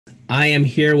I am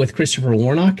here with Christopher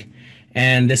Warnock,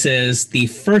 and this is the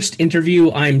first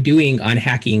interview I'm doing on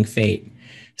hacking fate.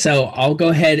 So I'll go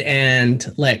ahead and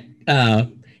let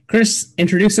Chris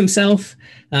introduce himself.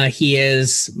 He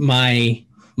is my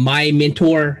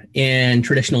mentor in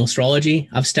traditional astrology.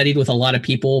 I've studied with a lot of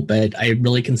people, but I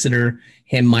really consider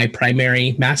him my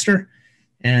primary master,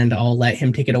 and I'll let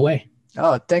him take it away.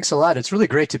 Oh, thanks a lot. It's really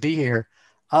great to be here.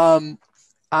 I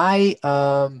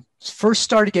first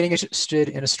started getting interested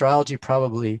in astrology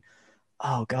probably,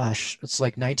 oh gosh, it's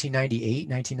like 1998,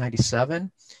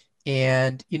 1997.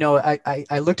 And,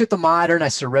 I looked at the modern, I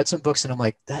sort of read some books and I'm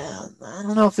like, I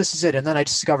don't know if this is it. And then I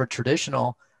discovered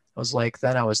traditional. I was like,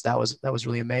 that was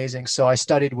really amazing. So I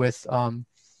studied with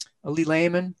Lee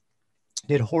Lehman,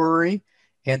 did horary,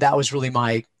 and that was really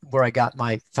where I got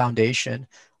my foundation.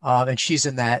 And she's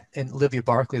in Olivia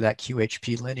Barclay, that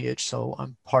QHP lineage. So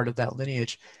I'm part of that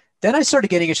lineage. Then I started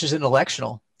getting interested in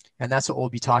electional, and that's what we'll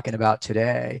be talking about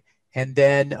today. And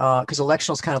then, because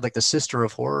electional is kind of like the sister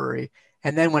of horary.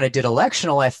 And then when I did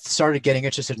electional, I started getting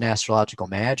interested in astrological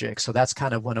magic. So that's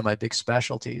kind of one of my big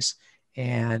specialties.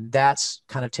 And that's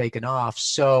kind of taken off.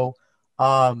 So,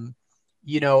 my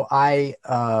website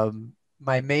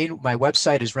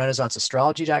is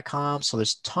renaissanceastrology.com. So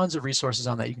there's tons of resources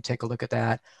on that. You can take a look at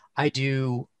that. I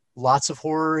do lots of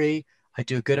horary. I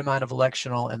do a good amount of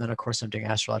electional. And then, of course, I'm doing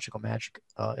astrological magic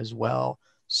as well.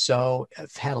 So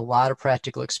I've had a lot of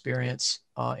practical experience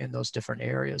in those different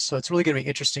areas. So it's really going to be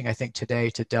interesting, I think, today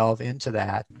to delve into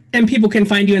that. And people can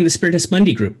find you in the Spiritus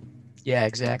Mundi group. Yeah,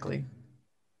 exactly.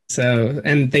 So,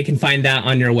 and they can find that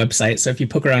on your website. So if you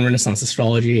poke around Renaissance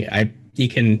Astrology, you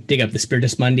can dig up the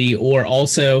Spiritus Mundi, or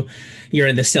also you're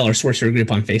in the Stellar Sorcerer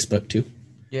group on Facebook too.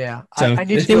 Yeah, so I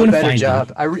need to do a better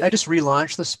job. I just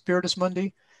relaunched the Spiritus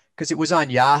Mundi because it was on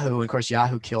Yahoo, and of course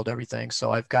Yahoo killed everything.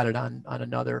 So I've got it on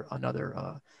another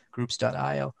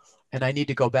groups.io, and I need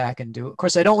to go back and do it. Of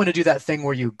course, I don't want to do that thing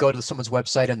where you go to someone's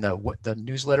website and the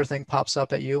newsletter thing pops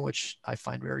up at you, which I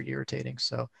find very irritating.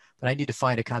 So, but I need to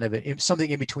find a kind of something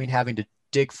in between having to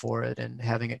dig for it and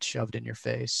having it shoved in your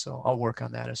face. So I'll work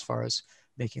on that as far as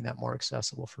making that more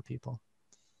accessible for people.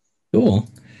 Cool.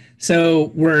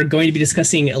 So we're going to be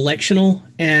discussing electional,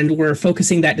 and we're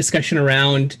focusing that discussion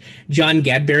around John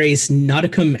Gadbury's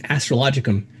Nauticum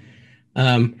Astrologicum.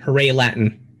 Hooray,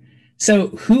 Latin. So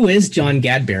who is John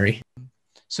Gadbury?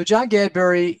 So John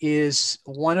Gadbury is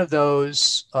one of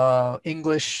those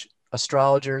English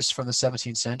astrologers from the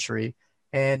 17th century.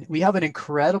 And we have an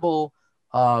incredible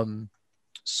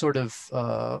sort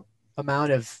of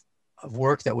amount of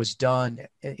work that was done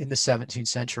in the 17th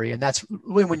century. And that's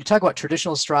really, when you talk about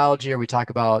traditional astrology or we talk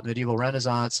about medieval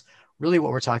Renaissance, really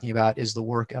what we're talking about is the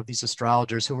work of these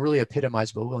astrologers who really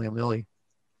epitomized by William Lilly,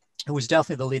 who was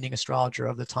definitely the leading astrologer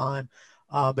of the time.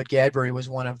 But Gadbury was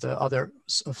one of the other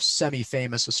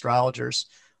semi-famous astrologers.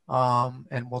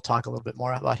 And we'll talk a little bit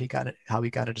more about how he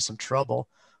got into some trouble.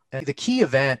 And the key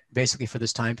event basically for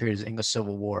this time period is the English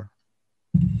Civil War.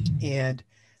 And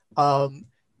one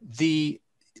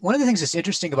of the things that's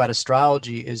interesting about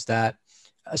astrology is that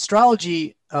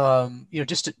astrology,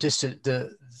 just to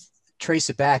trace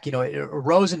it back, it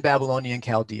arose in Babylonian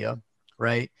Chaldea,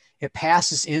 right? It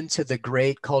passes into the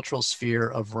great cultural sphere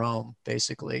of Rome,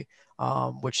 basically,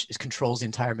 which controls the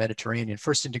entire Mediterranean,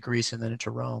 first into Greece and then into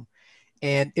Rome.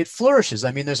 And it flourishes.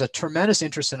 I mean, there's a tremendous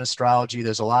interest in astrology.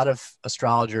 There's a lot of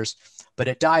astrologers, but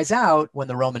it dies out when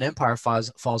the Roman Empire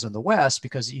falls in the West,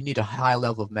 because you need a high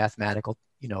level of mathematical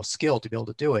skill to be able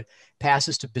to do it.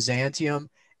 Passes to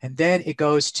Byzantium, and then it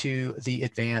goes to the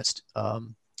advanced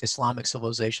Islamic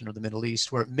civilization of the Middle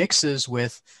East, where it mixes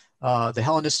with the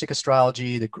Hellenistic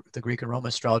astrology, the Greek and Roman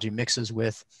astrology mixes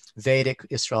with Vedic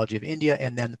astrology of India,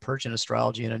 and then the Persian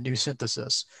astrology in a new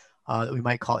synthesis that we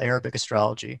might call Arabic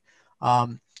astrology.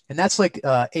 And that's like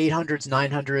 800s,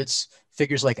 900s,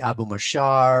 figures like Abu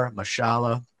Mashar,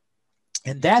 Mashallah.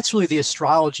 And that's really the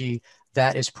astrology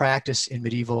that is practiced in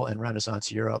medieval and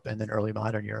Renaissance Europe and then early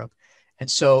modern Europe.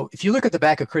 And so if you look at the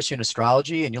back of Christian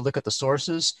astrology and you look at the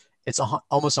sources, it's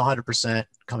almost 100%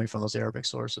 coming from those Arabic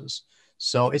sources.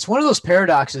 So it's one of those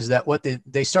paradoxes that what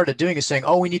they started doing is saying,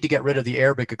 oh, we need to get rid of the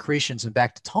Arabic accretions and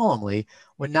back to Ptolemy,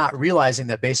 when not realizing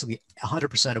that basically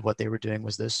 100% of what they were doing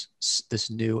was this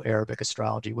new Arabic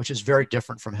astrology, which is very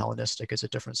different from Hellenistic. It's a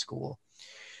different school.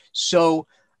 So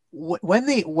when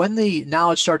the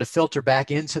knowledge started to filter back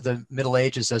into the Middle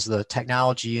Ages as the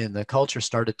technology and the culture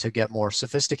started to get more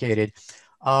sophisticated,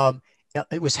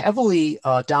 it was heavily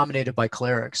dominated by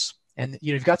clerics. And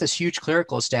you've got this huge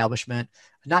clerical establishment,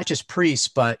 not just priests,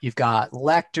 but you've got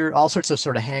lector, all sorts of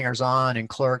sort of hangers-on and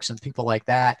clerks and people like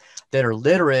that are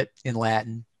literate in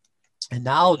Latin and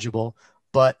knowledgeable,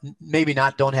 but maybe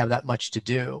don't have that much to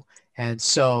do. And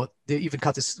so they even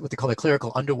cut this, what they call the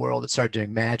clerical underworld, that started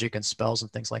doing magic and spells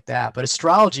and things like that. But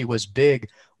astrology was big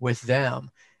with them.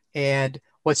 And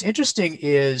what's interesting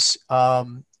is,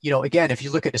 again, if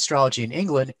you look at astrology in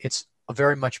England, it's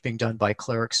very much being done by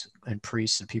clerics and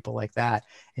priests and people like that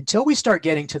until we start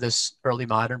getting to this early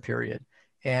modern period.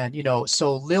 And,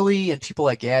 so Lilly and people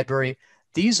like Gadbury,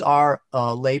 these are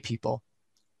lay people.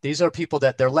 These are people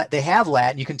that they have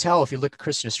Latin. You can tell if you look at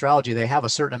Christian astrology, they have a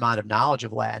certain amount of knowledge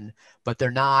of Latin, but they're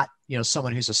not,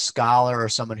 someone who's a scholar or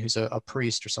someone who's a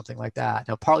priest or something like that.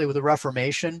 Now, partly with the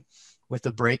Reformation, with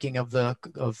the breaking of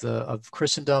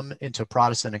Christendom into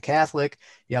Protestant and Catholic,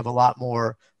 you have a lot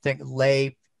more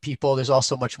lay people. There's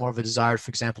also much more of a desire, for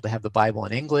example, to have the Bible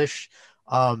in English.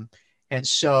 But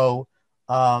if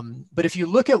you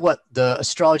look at what the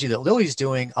astrology that Lilly's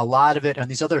doing, a lot of it, and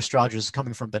these other astrologers, is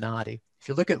coming from Bonatti. If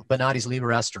you look at Bonatti's Liber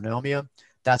Astronomia,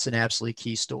 that's an absolutely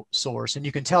key source. And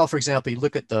you can tell, for example, you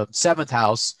look at the 7th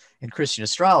house in Christian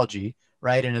astrology,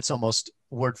 right? And it's almost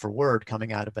word for word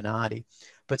coming out of Bonatti.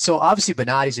 But so obviously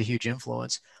Bonatti's a huge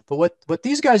influence. But what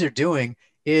these guys are doing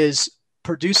is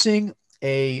producing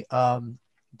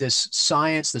this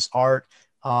science, this art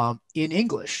in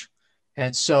English.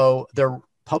 And so they're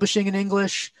publishing in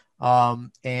English,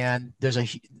 and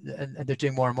they're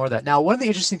doing more and more of that. Now, one of the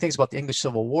interesting things about the English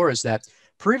Civil War is that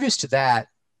previous to that,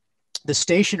 the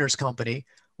Stationers Company,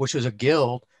 which was a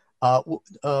guild,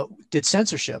 did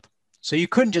censorship. So you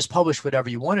couldn't just publish whatever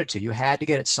you wanted to. You had to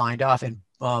get it signed off. And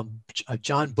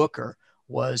John Booker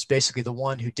was basically the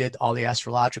one who did all the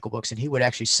astrological books, and he would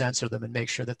actually censor them and make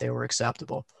sure that they were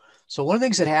acceptable. So one of the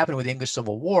things that happened with the English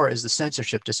Civil War is the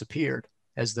censorship disappeared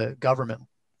as the government,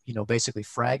 basically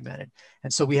fragmented.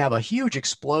 And so we have a huge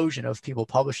explosion of people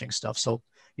publishing stuff. So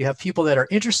you have people that are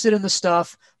interested in the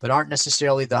stuff, but aren't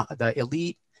necessarily the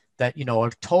elite that,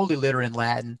 are totally literate in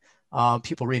Latin.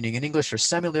 People reading in English are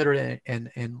semi-literate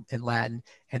in Latin.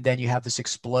 And then you have this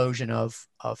explosion of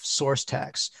source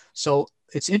texts. So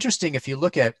it's interesting, if you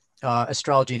look at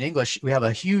astrology in English, we have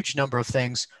a huge number of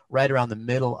things right around the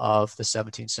middle of the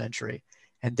 17th century.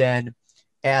 And then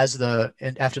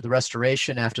after the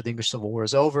Restoration, after the English Civil War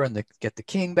is over and they get the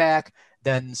king back,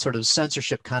 then sort of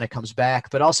censorship kind of comes back,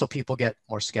 but also people get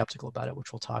more skeptical about it,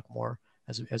 which we'll talk more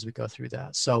as we go through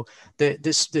that. So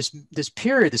this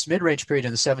period, this mid-range period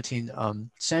in the 17th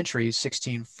century,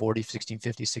 1640,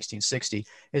 1650, 1660,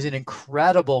 is an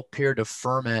incredible period of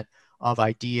ferment of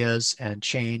ideas and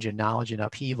change and knowledge and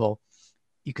upheaval.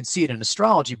 You can see it in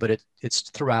astrology, but it's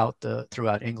throughout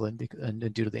England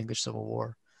and due to the English Civil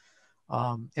War.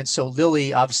 And so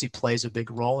Lilly obviously plays a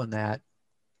big role in that,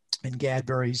 and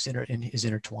Gadbury is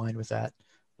intertwined with that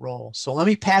role. So let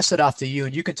me pass it off to you,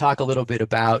 and you can talk a little bit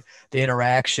about the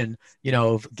interaction,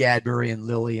 of Gadbury and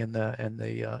Lilly and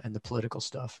the political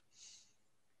stuff.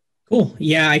 Cool.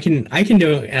 Yeah, I can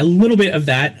do a little bit of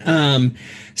that.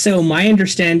 So my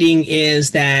understanding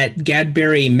is that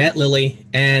Gadbury met Lilly,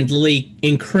 and Lilly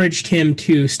encouraged him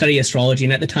to study astrology.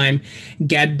 And at the time,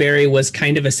 Gadbury was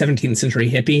kind of a 17th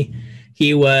century hippie.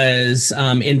 He was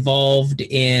involved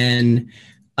in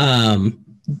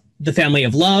the family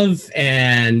of love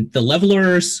and the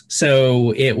levelers.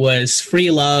 So it was free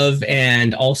love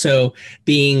and also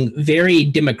being very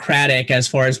democratic as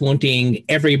far as wanting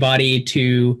everybody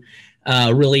to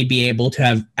really be able to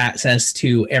have access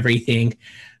to everything.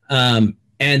 And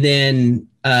then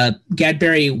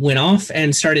Gadbury went off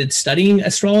and started studying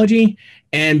astrology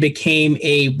and became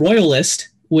a royalist,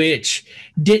 which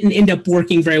didn't end up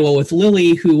working very well with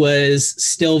Lilly, who was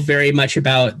still very much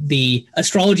about the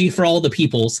astrology for all the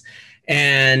peoples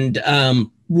and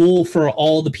rule for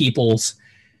all the peoples.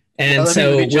 And let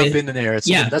me jump in there. That's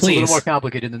please. A little more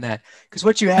complicated than that. Because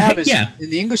what you have is in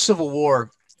the English Civil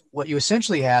War, what you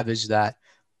essentially have is that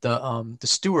the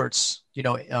Stuarts,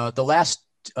 the last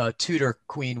Tudor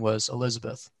queen was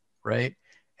Elizabeth, right?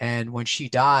 And when she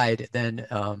died, then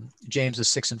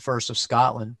James VI and First of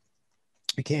Scotland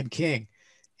became king,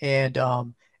 and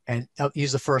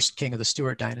he's the first king of the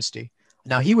Stuart dynasty.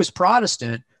 Now he was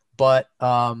Protestant, but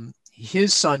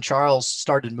his son Charles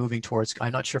started moving towards,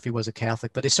 I'm not sure if he was a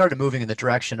Catholic, but they started moving in the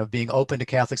direction of being open to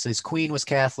Catholics. His queen was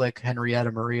Catholic,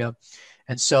 Henrietta Maria,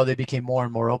 and so they became more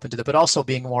and more open to that, but also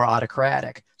being more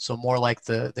autocratic, so more like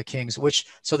the kings.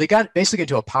 So they got basically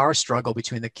into a power struggle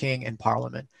between the king and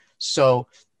Parliament. So,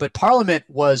 but Parliament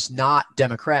was not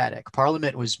democratic.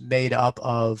 Parliament was made up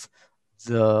of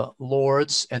the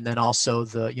lords, and then also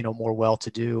the more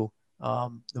well-to-do,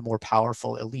 the more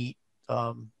powerful elite,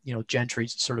 gentry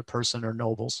sort of person, or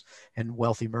nobles and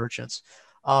wealthy merchants.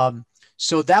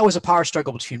 So that was a power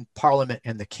struggle between Parliament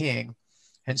and the king.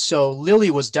 And so Lilly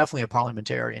was definitely a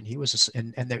parliamentarian. He was,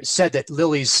 and they said that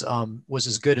Lilly's was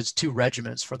as good as 2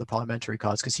 regiments for the parliamentary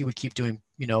cause, because he would keep doing,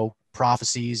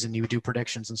 prophecies, and he would do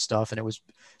predictions and stuff. And it was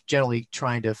generally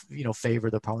trying to, favor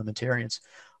the parliamentarians.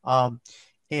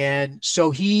 And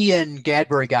so he and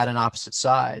Gadbury got on opposite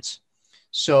sides.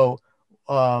 So,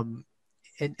 and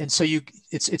so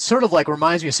it's sort of like,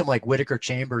 reminds me of something like Whittaker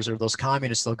Chambers or those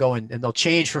communists. They'll go and they'll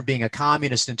change from being a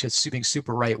communist into being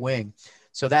super right wing.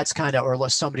 So that's kind of, or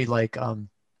somebody like,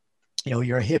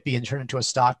 you're a hippie and turn into a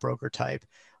stockbroker type.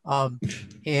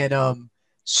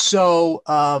 So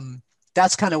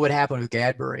that's kind of what happened with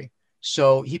Gadbury.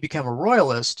 So he became a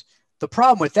royalist. The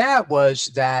problem with that was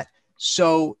that,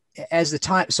 so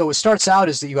it starts out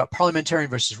as that you got parliamentarian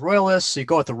versus royalists. So you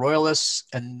go with the royalists,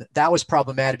 and that was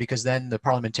problematic because then the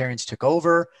parliamentarians took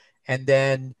over. And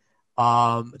then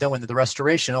when the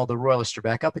restoration, the royalists are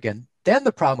back up again. Then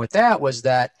the problem with that was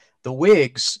that the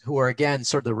Whigs, who are again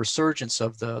sort of the resurgence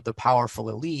of the powerful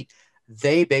elite,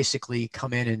 they basically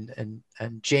come in,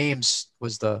 and James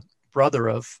was the brother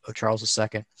of Charles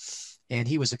II, and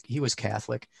he was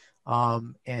Catholic,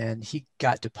 and he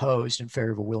got deposed in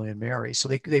favor of William and Mary. So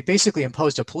they basically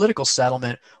imposed a political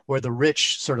settlement where the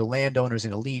rich sort of landowners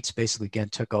and elites basically again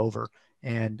took over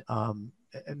and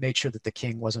made sure that the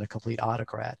king wasn't a complete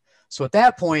autocrat. So at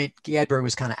that point, Gadbury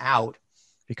was kind of out,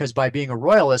 because by being a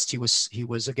royalist, he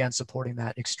was again supporting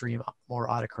that extreme, more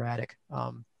autocratic,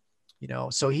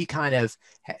 so he kind of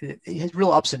had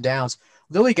real ups and downs.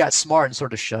 Lilly got smart and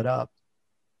sort of shut up.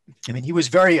 I mean, he was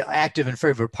very active in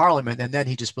favor of Parliament, and then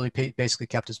he just really basically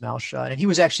kept his mouth shut. And he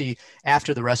was actually,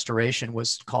 after the Restoration,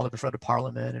 was called up in front of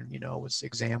Parliament and, was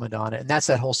examined on it. And that's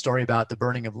that whole story about the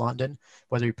burning of London,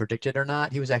 whether he predicted or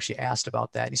not. He was actually asked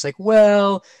about that. And he's like,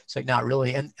 well, it's like, not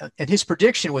really. And his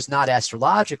prediction was not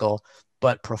astrological,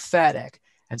 but prophetic.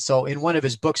 And so in one of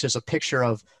his books, there's a picture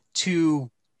of 2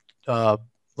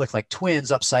 look like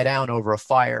twins upside down over a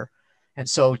fire. And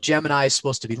so Gemini is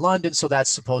supposed to be London. So that's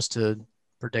supposed to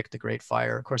predict the Great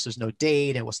Fire. Of course, there's no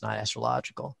date, and it was not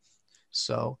astrological.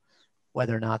 So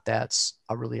whether or not that's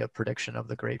really a prediction of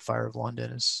the Great Fire of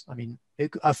London is, I mean,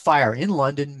 a fire in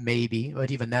London, maybe,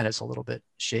 but even then it's a little bit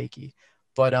shaky.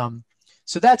 But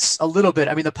so that's a little bit,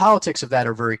 I mean, the politics of that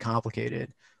are very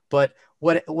complicated. But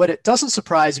what it doesn't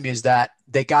surprise me is that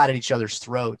they got at each other's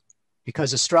throat,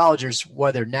 because astrologers,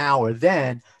 whether now or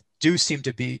then, don't seem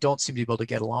to be able to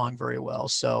get along very well.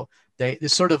 So they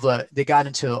got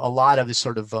into a lot of this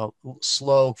sort of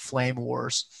slow flame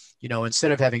wars.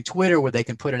 Instead of having Twitter where they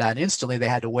can put it out instantly, they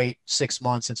had to wait 6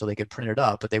 months until they could print it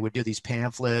up. But they would do these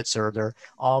pamphlets or their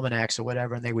almanacs or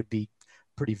whatever, and they would be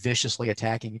pretty viciously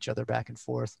attacking each other back and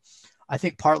forth. I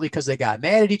think partly because they got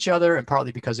mad at each other, and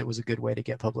partly because it was a good way to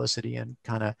get publicity and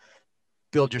kind of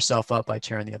build yourself up by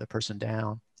tearing the other person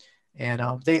down. And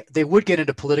they would get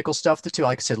into political stuff too.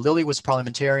 Like I said, Lilly was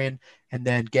parliamentarian, and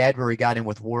then Gadbury got in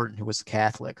with Wharton, who was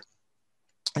Catholic.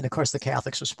 And of course, the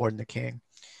Catholics were supporting the king.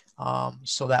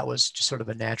 So that was just sort of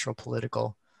a natural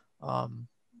political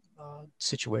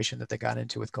situation that they got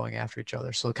into with going after each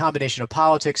other. So a combination of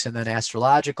politics and then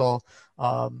astrological,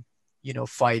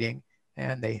 fighting,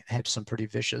 and they had some pretty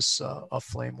vicious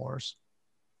flame wars.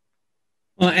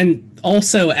 Well, and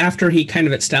also after he kind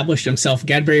of established himself,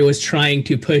 Gadbury was trying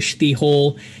to push the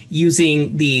whole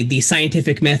using the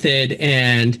scientific method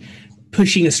and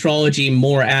pushing astrology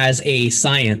more as a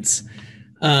science.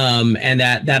 And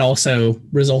that also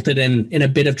resulted in a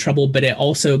bit of trouble, but it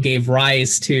also gave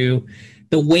rise to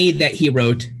the way that he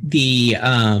wrote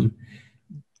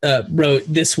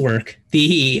this work,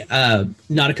 the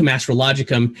Nauticum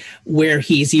Astrologicum, where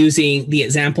he's using the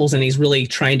examples and he's really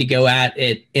trying to go at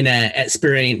it in a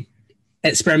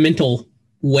experimental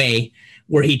way,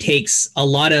 where he takes a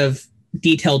lot of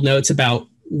detailed notes about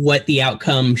what the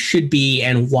outcome should be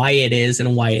and why it is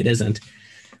and why it isn't.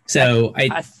 So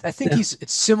I think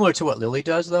it's similar to what Lilly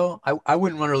does, though. I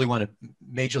wouldn't really want to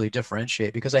majorly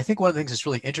differentiate, because I think one of the things that's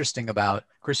really interesting about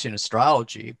Christian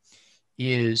astrology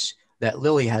is that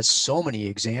Lilly has so many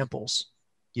examples,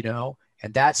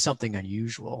 and that's something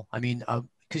unusual. I mean,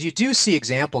 because you do see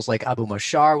examples like Abu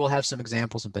Mashar will have some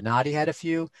examples, and Bonatti had a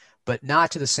few, but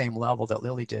not to the same level that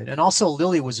Lilly did. And also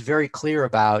Lilly was very clear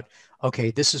about,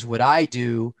 okay, this is what I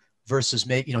do versus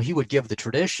maybe, he would give the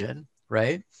tradition,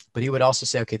 right? But he would also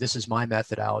say, okay, this is my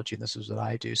methodology and this is what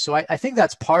I do. So I think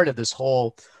that's part of this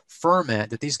whole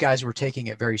ferment, that these guys were taking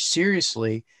it very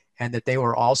seriously, and that they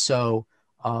were also,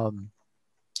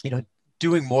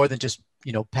 doing more than just,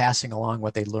 passing along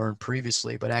what they learned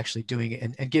previously, but actually doing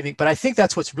it and giving. But I think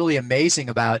that's what's really amazing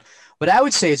about, what I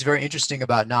would say is very interesting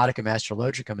about Nauticum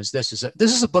Astrologicum is this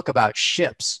is a book about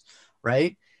ships,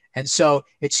 right? And so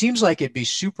it seems like it'd be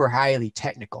super highly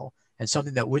technical and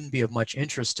something that wouldn't be of much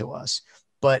interest to us.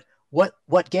 But what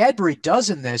Gadbury does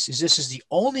in this is the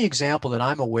only example that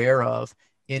I'm aware of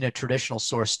in a traditional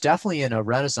source, definitely in a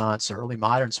Renaissance or early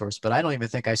modern source, but I don't even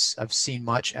think I've seen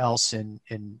much else in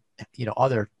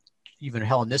other even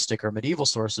Hellenistic or medieval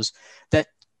sources that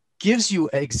gives you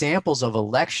examples of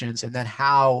elections and then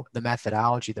how the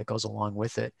methodology that goes along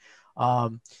with it.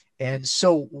 And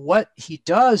so what he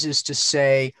does is to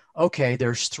say, okay,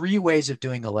 there's 3 ways of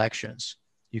doing elections.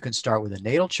 You can start with a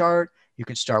natal chart, you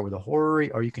can start with a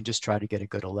horary, or you can just try to get a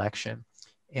good election.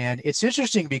 And it's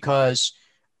interesting because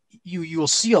you will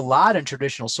see a lot in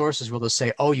traditional sources where they'll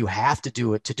say, oh, you have to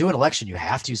do it. To do an election, you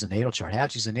have to use a natal chart, have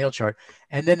to use a natal chart.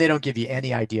 And then they don't give you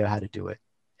any idea how to do it.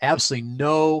 Absolutely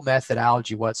no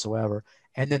methodology whatsoever.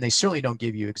 And then they certainly don't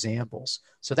give you examples.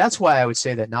 So that's why I would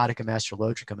say that Nauticum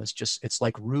Astrologicum is just, it's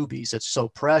like rubies. It's so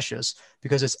precious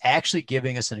because it's actually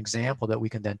giving us an example that we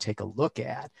can then take a look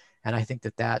at. And I think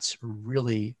that that's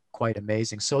really quite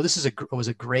amazing. So this was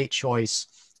a great choice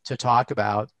to talk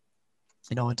about,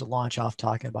 and to launch off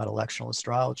talking about electional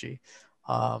astrology.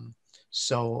 And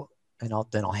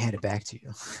I'll hand it back to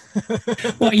you.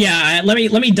 Well, yeah, let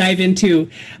me dive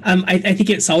into. I think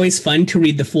it's always fun to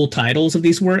read the full titles of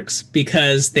these works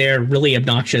because they're really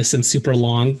obnoxious and super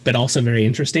long, but also very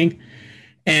interesting.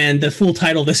 And the full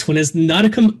title of this one is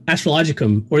Nauticum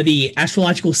Astrologicum, or the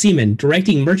Astrological Seaman,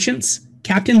 directing merchants,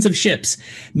 captains of ships,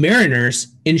 mariners,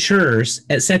 insurers,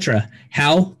 etc.,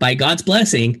 how, by God's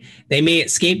blessing, they may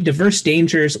escape diverse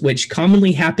dangers which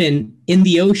commonly happen in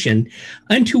the ocean,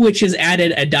 unto which is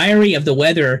added a diary of the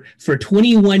weather for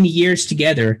 21 years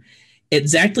together,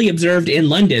 exactly observed in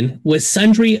London, with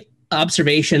sundry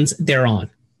observations thereon.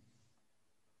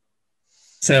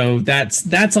 So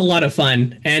that's a lot of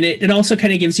fun, and it also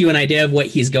kind of gives you an idea of what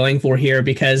he's going for here,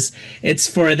 because it's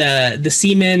for the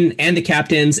seamen and the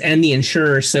captains and the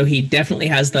insurers. So he definitely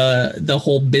has the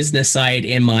whole business side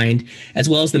in mind, as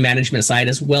well as the management side,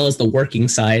 as well as the working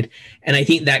side. And I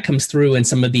think that comes through in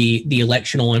some of the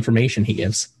electional information he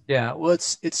gives. Yeah, well,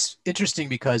 it's interesting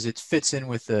because it fits in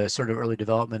with the sort of early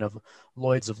development of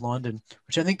Lloyd's of London,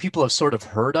 which I think people have sort of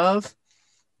heard of,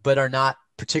 but are not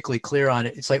particularly clear on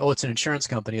it. It's like, oh, it's an insurance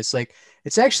company. It's like,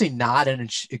 it's actually not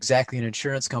exactly an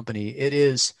insurance company. It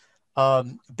is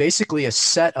basically a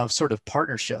set of sort of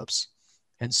partnerships.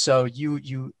 And so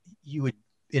you would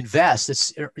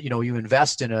invest. You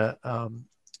invest in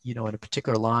in a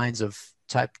particular lines of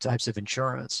types of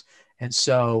insurance. And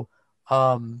so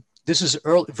this is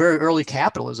very early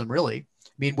capitalism, really.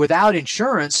 I mean, without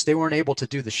insurance, they weren't able to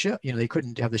do the ship. They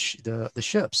couldn't have the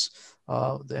ships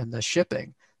and the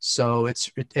shipping. So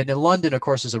and in London, of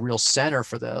course, is a real center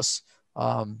for this.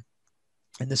 And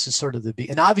this is sort of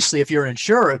and obviously, if you're an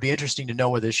insurer, it'd be interesting to know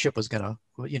whether the ship was going to,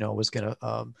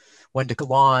 when to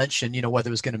launch, and, whether it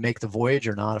was going to make the voyage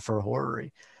or not for a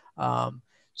horary. But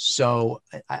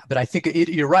I think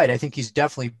you're right. I think he's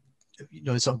definitely,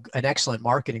 it's an excellent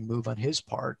marketing move on his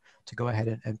part to go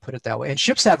ahead and put it that way. And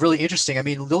ships have really interesting, I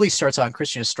mean, Lilly starts out in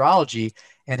Christian astrology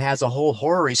and has a whole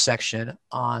horary section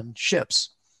on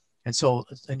ships. And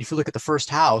if you look at the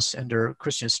first house under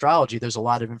Christian astrology, there's a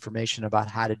lot of information about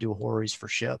how to do horries for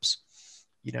ships,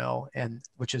 and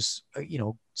which is,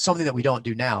 something that we don't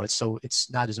do now. It's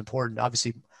not as important,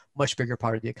 obviously much bigger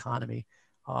part of the economy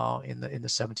in the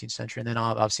 17th century. And then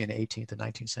obviously in the 18th and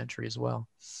 19th century as well.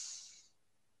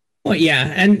 Well,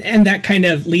 yeah, and that kind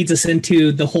of leads us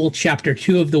into the whole chapter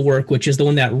 2 of the work, which is the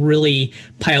one that really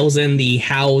piles in the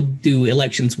how do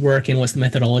elections work and what's the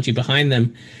methodology behind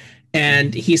them.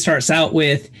 And he starts out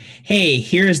with, hey,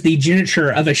 here's the geniture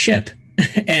of a ship,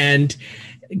 and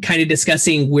kind of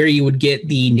discussing where you would get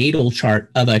the natal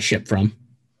chart of a ship from.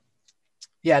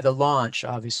 Yeah, the launch,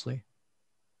 obviously.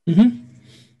 Mm-hmm.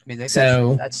 I mean, that's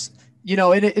and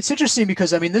it's interesting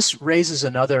because, I mean, this raises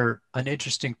an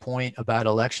interesting point about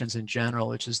elections in general,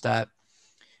 which is that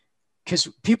because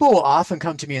people will often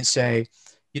come to me and say,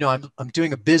 I'm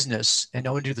doing a business and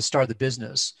I want to do the start of the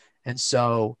business.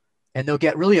 And they'll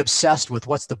get really obsessed with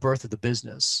what's the birth of the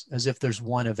business, as if there's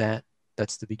one event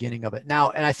that's the beginning of it.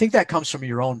 Now, and I think that comes from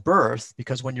your own birth,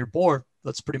 because when you're born,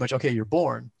 that's pretty much, okay, you're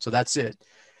born. So that's it.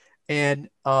 And,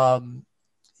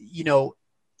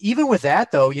 even with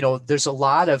that though, there's a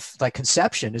lot of like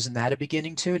conception. Isn't that a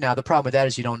beginning too? Now, the problem with that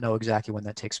is you don't know exactly when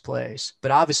that takes place,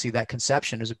 but obviously that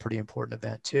conception is a pretty important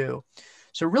event too.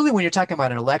 So really, when you're talking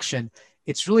about an election,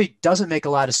 it's really doesn't make a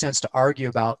lot of sense to argue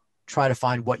about try to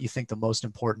find what you think the most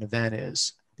important event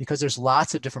is, because there's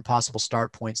lots of different possible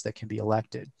start points that can be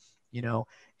elected, and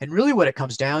really what it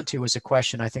comes down to is a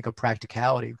question, I think, of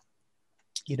practicality.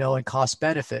 and cost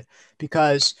benefit.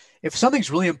 Because if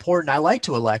something's really important, I like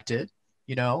to elect it,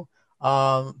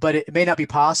 but it may not be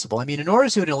possible. I mean, in order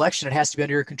to do an election, it has to be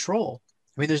under your control.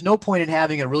 I mean, there's no point in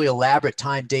having a really elaborate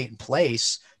time, date, and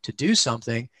place to do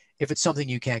something if it's something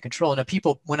you can't control. Now,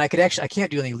 people, when I can't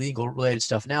do any legal related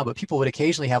stuff now, but people would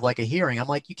occasionally have like a hearing. I'm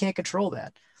like, you can't control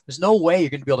that. There's no way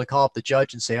you're going to be able to call up the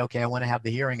judge and say, okay, I want to have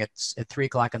the hearing at 3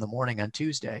 o'clock in the morning on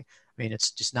Tuesday. I mean, it's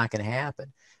just not going to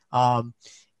happen.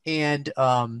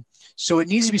 So it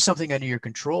needs to be something under your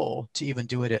control to even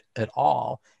do it at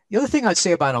all. The other thing I'd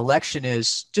say about an election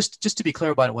is, just to be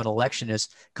clear about what an election is,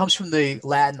 comes from the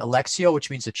Latin electio,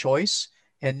 which means a choice.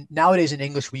 And nowadays in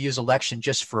English, we use election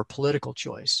just for a political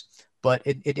choice. But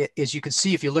as you can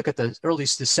see, if you look at the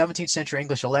 17th century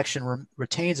English, election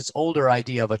retains its older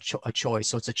idea of a choice.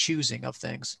 So it's a choosing of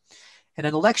things. And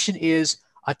an election is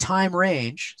a time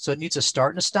range. So it needs a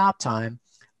start and a stop time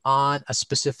on a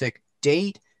specific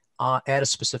date at a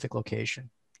specific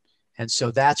location. And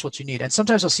so that's what you need. And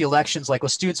sometimes I'll see elections, like, well,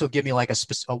 students will give me like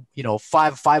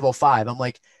 505. I'm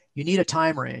like, you need a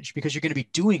time range because you're going to be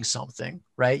doing something,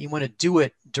 right? You want to do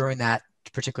it during that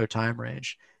particular time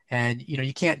range. And,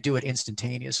 you can't do it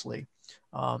instantaneously.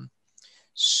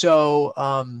 So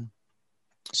I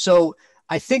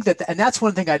think that, and that's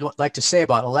one thing I'd like to say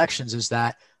about elections, is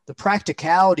that the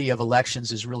practicality of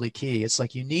elections is really key. It's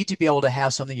like you need to be able to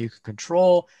have something you can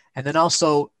control. And then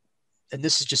also, and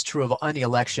this is just true of any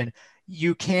election,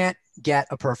 you can't get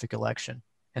a perfect election.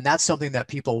 And that's something that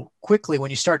people quickly, when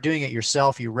you start doing it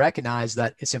yourself, you recognize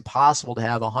that it's impossible to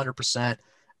have 100%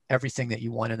 everything that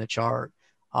you want in the chart.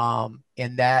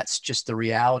 And that's just the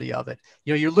reality of it.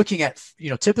 You're looking at,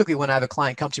 typically when I have a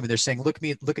client come to me, they're saying, look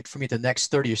at for me the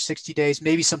next 30 or 60 days.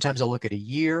 Maybe sometimes I'll look at a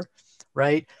year,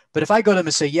 right? But if I go to them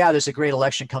and say, yeah, there's a great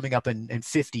election coming up in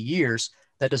 50 years,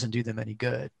 that doesn't do them any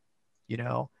good,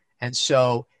 And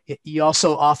so you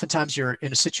also, oftentimes you're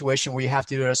in a situation where you have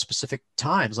to do it at specific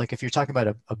times. Like if you're talking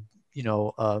about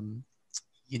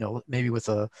maybe with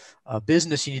a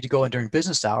business, you need to go in during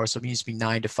business hours. So it needs to be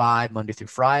 9 to 5, Monday through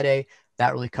Friday.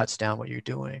 That really cuts down what you're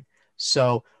doing.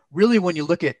 So really, when you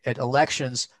look at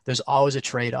elections, there's always a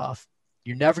trade-off.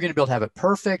 You're never going to be able to have it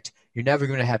perfect. You're never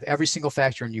going to have every single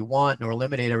factor you want, nor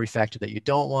eliminate every factor that you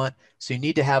don't want. So you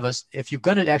need to have if you're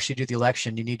going to actually do the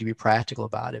election, you need to be practical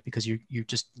about it, because you're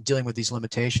just dealing with these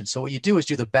limitations. So what you do is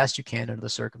do the best you can under the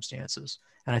circumstances.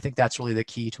 And I think that's really the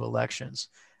key to elections.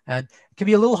 And it can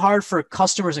be a little hard for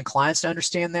customers and clients to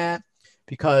understand that,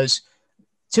 because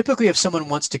typically if someone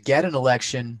wants to get an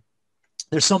election,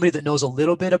 there's somebody that knows a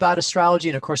little bit about astrology.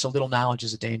 And of course, a little knowledge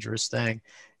is a dangerous thing.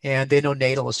 And they know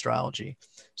natal astrology.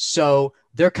 So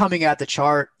they're coming at the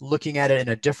chart, looking at it in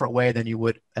a different way than you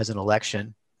would as an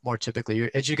election. More typically,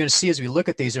 as you're going to see, as we look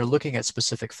at these, they're looking at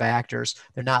specific factors.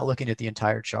 They're not looking at the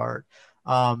entire chart.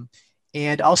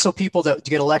 And also, people that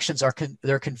get elections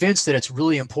they're convinced that it's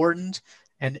really important.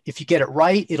 And if you get it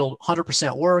right, it'll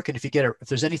 100% work. And if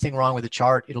there's anything wrong with the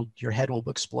chart, your head will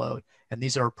explode. And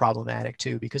these are problematic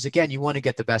too, because again, you want to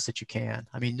get the best that you can.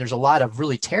 I mean, there's a lot of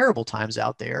really terrible times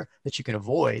out there that you can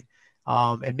avoid.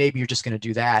 And maybe you're just going to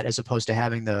do that as opposed to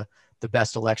having the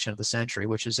best election of the century,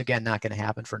 which is again, not going to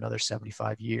happen for another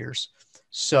 75 years.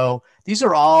 So these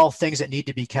are all things that need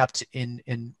to be kept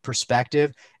in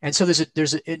perspective. And so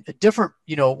there's a different,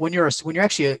 when you're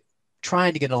actually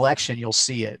trying to get an election, you'll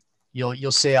see it.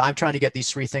 You'll say, I'm trying to get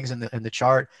these 3 things in the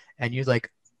chart, and you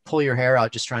like pull your hair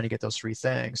out just trying to get those 3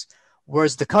 things.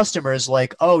 Whereas the customer is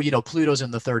like, oh, Pluto's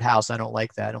in the 3rd house. I don't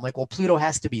like that. I'm like, well, Pluto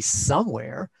has to be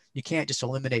somewhere. You can't just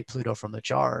eliminate Pluto from the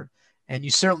chart. And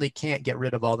you certainly can't get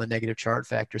rid of all the negative chart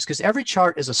factors, because every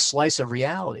chart is a slice of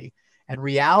reality. And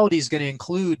reality is going to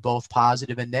include both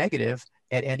positive and negative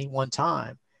at any one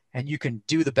time. And you can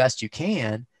do the best you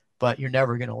can, but you're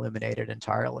never going to eliminate it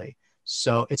entirely.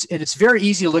 So it's very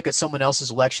easy to look at someone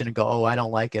else's election and go, oh, I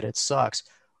don't like it. It sucks.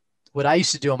 What I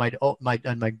used to do on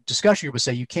my discussion group was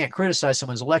say, you can't criticize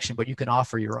someone's election, but you can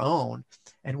offer your own.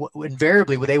 And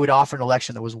invariably, they would offer an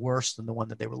election that was worse than the one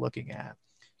that they were looking at.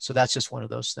 So that's just one of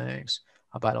those things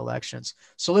about elections.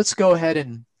 So let's go ahead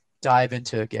and dive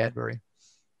into Gadbury.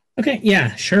 Okay,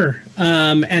 yeah, sure.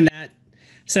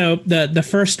 So the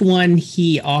first one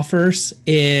he offers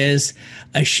is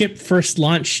a ship first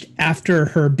launched after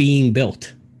her being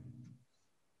built.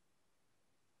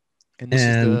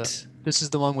 And this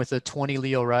is the one with the 22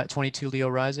 Leo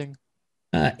rising.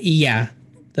 Yeah,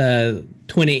 the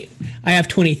 20. I have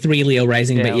 23 Leo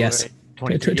rising, but yes,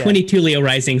 22 Leo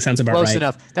rising sounds about right. Close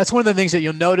enough. That's one of the things that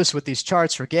you'll notice with these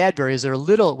charts for Gadbury is they're a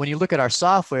little. When you look at our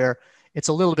software, it's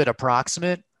a little bit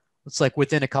approximate. It's like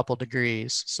within a couple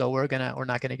degrees. So we're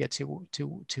not gonna get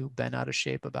too bent out of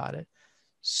shape about it.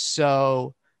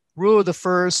 So Rule of the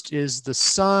first is the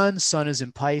sun. Sun is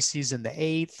in Pisces in the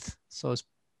 8th. So it's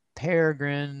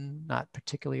peregrine, not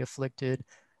particularly afflicted.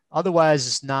 Otherwise,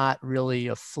 it's not really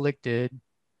afflicted.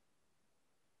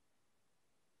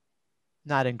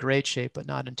 Not in great shape, but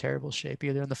not in terrible shape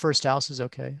either. And the first house is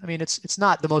okay. I mean, it's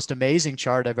not the most amazing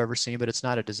chart I've ever seen, but it's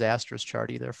not a disastrous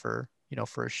chart either for,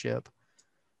 for a ship.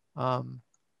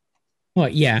 Well,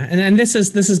 yeah, and this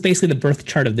is basically the birth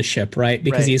chart of the ship, right?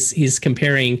 Because Right. he's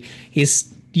comparing,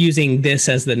 he's using this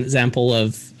as the example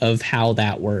of how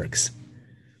that works.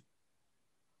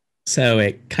 So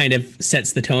it kind of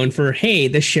sets the tone for, hey,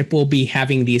 the ship will be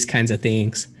having these kinds of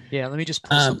things. Yeah, let me just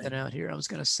pull something out here. I was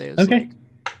going to say, it's Okay. like,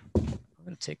 I'm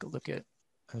going to take a look at,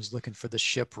 I was looking for the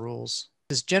ship rules.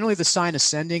 It's generally the sign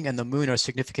ascending and the moon are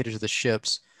significators of the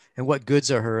ships, and what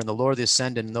goods are her, and the lord of the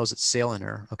ascendant and those that sail in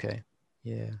her. Okay.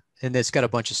 Yeah. And it's got a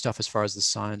bunch of stuff as far as the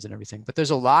signs and everything, but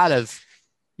there's a lot of,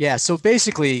 yeah. So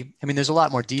basically, I mean, there's a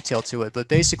lot more detail to it, but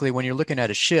basically when you're looking at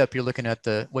a ship, you're looking at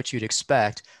what you'd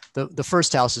expect. The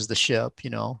first house is the ship,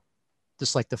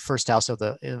 just like the first house of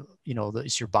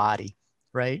it's your body,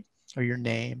 right? Or your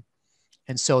name.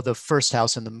 And so the first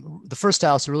house and the first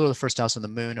house, the ruler of the first house and the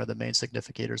moon are the main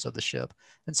significators of the ship.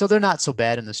 And so they're not so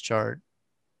bad in this chart.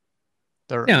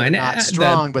 They're No, they're and not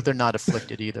strong, but they're not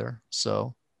afflicted either.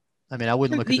 So, I mean, I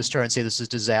wouldn't look at this chart and say this is a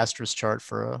disastrous chart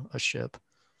for a ship.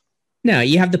 no,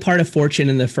 you have the part of fortune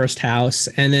in the first house,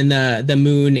 and then the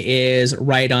moon is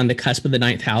right on the cusp of the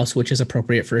ninth house, which is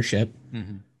appropriate for a ship.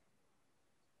 Mm-hmm.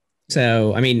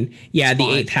 So, I mean, yeah, It's the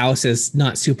fine. eighth house is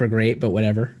not super great, but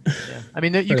whatever. Yeah. I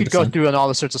mean, you For could the go sun. through and all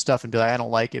the sorts of stuff and be like, I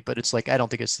don't like it, but it's like, I don't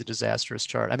think it's the disastrous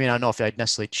chart. I mean, I don't know if I'd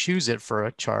necessarily choose it for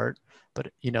a chart,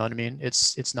 but you know what I mean?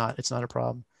 It's not a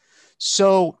problem.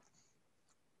 So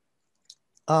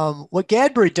what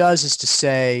Gadbury does is to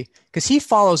say, because he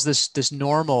follows this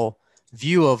normal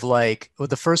view of like, well,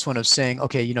 the first one of saying,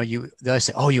 okay, they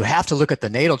say, oh, you have to look at the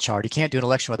natal chart. You can't do an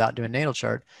election without doing a natal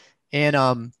chart.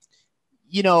 And,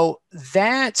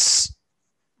 that's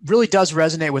really does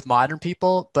resonate with modern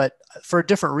people, but for a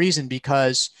different reason,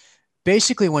 because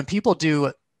basically when people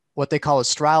do what they call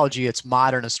astrology, it's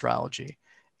modern astrology.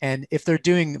 And if they're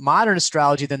doing modern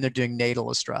astrology, then they're doing natal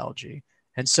astrology.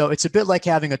 And so it's a bit like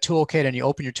having a toolkit and you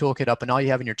open your toolkit up and all you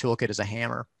have in your toolkit is a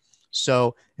hammer.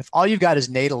 So if all you've got is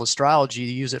natal astrology,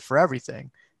 you use it for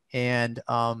everything. And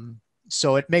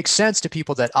so it makes sense to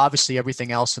people that obviously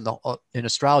everything else in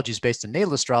astrology is based in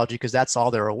natal astrology because that's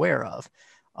all they're aware of.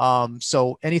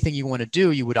 So anything you want to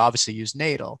do, you would obviously use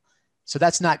natal. So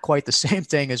that's not quite the same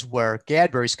thing as where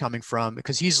Gadbury's coming from,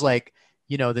 because he's like,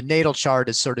 the natal chart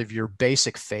is sort of your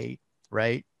basic fate,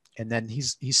 right? And then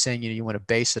he's saying, you want to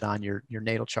base it on your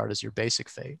natal chart as your basic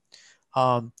fate.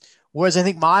 Whereas I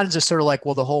think moderns are sort of like,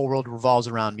 well, the whole world revolves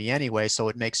around me anyway, so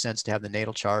it makes sense to have the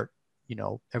natal chart.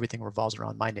 Everything revolves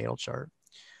around my natal chart.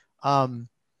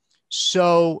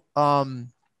 So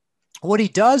what he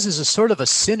does is a sort of a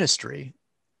synastry.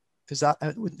 Isn't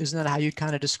that how you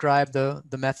kind of describe the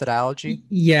methodology?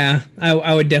 Yeah,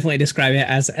 I would definitely describe it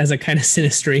as a kind of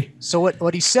synastry. So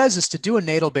what he says is to do a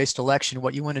natal based election,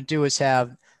 what you want to do is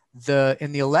have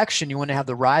in the election, you want to have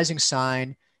the rising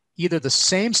sign, either the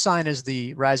same sign as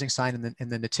the rising sign in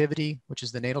the nativity, which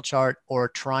is the natal chart, or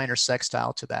a trine or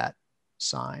sextile to that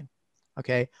sign.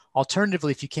 Okay.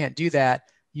 Alternatively, if you can't do that,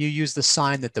 you use the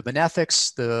sign that the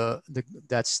benefics,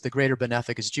 that's the greater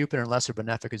benefic is Jupiter and lesser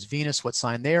benefic is Venus, what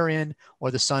sign they're in,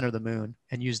 or the sun or the moon,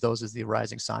 and use those as the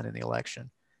rising sign in the election.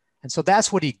 And so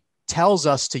that's what he tells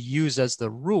us to use as the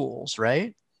rules,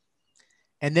 right?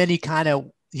 And then he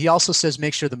also says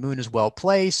make sure the moon is well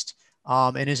placed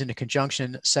and is in a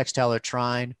conjunction, sextile or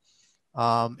trine,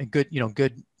 and good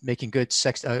making good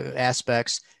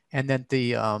aspects, and then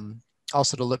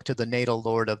also to look to the natal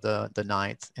lord of the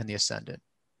ninth and the ascendant,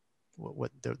 what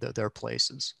their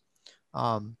places,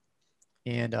 or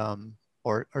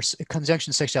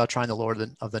conjunction sextile trine the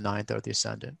lord of the ninth or the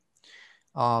ascendant.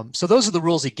 So those are the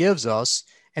rules he gives us,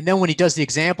 and then when he does the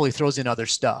example, he throws in other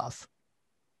stuff.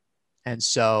 And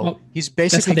so he's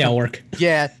basically that's how they all work.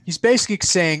 Yeah, he's basically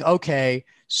saying, okay,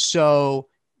 so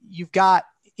you've got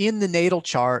in the natal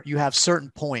chart, you have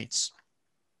certain points,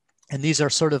 and these are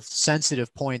sort of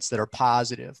sensitive points that are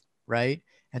positive, right?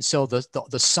 And so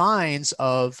the signs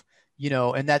of,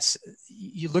 and that's,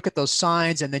 you look at those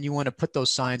signs and then you want to put those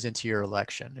signs into your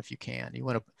election if you can.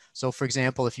 So for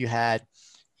example, if you had,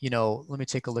 let me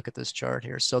take a look at this chart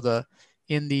here. So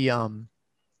in the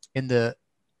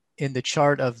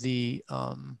chart of so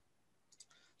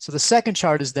the second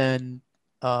chart is then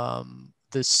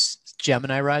this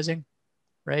Gemini rising,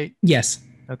 right? Yes.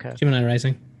 Okay. Gemini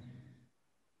rising.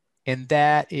 And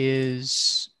that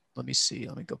is, let me see,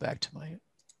 let me go back to my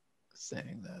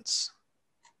thing that's,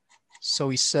 so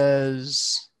he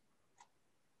says,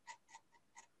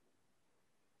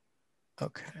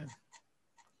 okay.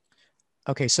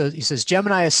 Okay, so he says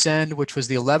Gemini ascend, which was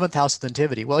the 11th house of the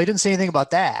nativity. Well, he didn't say anything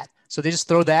about that. So they just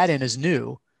throw that in as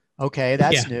new. Okay,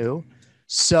 that's new.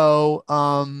 So,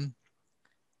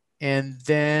 and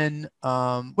then,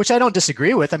 which I don't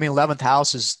disagree with. I mean, 11th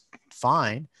house is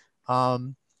fine.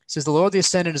 Says the Lord of the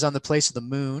ascendant is on the place of the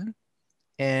moon,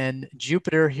 and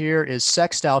Jupiter here is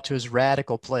sextile to his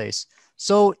radical place.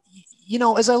 So, you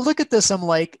know, as I look at this, I'm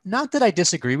like, not that I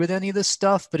disagree with any of this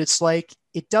stuff, but it's like,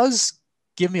 it does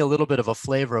give me a little bit of a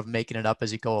flavor of making it up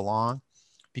as you go along,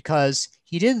 because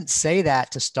he didn't say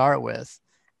that to start with,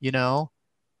 you know,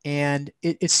 and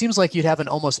it seems like you'd have an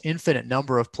almost infinite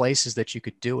number of places that you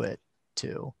could do it to.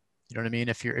 You know what I mean?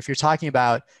 If you're talking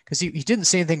about, because he didn't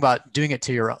say anything about doing it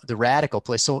to the radical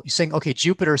place. So you're saying, okay,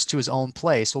 Jupiter's to his own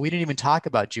place. Well, we didn't even talk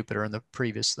about Jupiter in the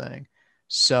previous thing.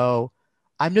 So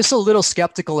I'm just a little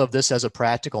skeptical of this as a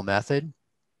practical method,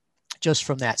 just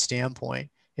from that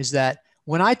standpoint, is that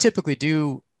when I typically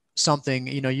do something,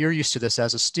 you know, you're used to this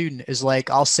as a student, is like,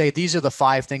 I'll say, these are the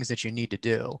 5 things that you need to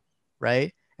do,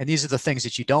 right? And these are the things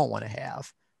that you don't want to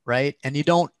have, right? And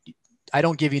I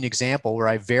don't give you an example where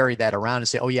I vary that around and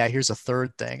say, oh yeah, here's a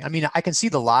third thing. I mean, I can see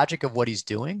the logic of what he's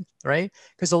doing, right?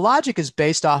 Because the logic is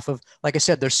based off of, like I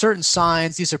said, there's certain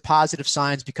signs. These are positive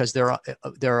signs because they're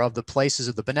of the places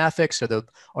of the benefics, or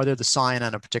they're the sign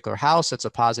on a particular house that's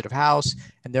a positive house,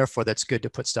 and therefore that's good to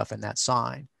put stuff in that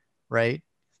sign, right?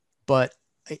 But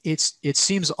it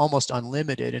seems almost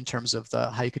unlimited in terms of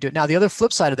how you could do it. Now, the other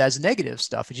flip side of that is negative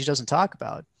stuff, which he doesn't talk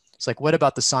about. It's like, what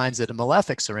about the signs that the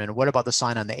malefics are in? What about the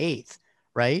sign on the 8th,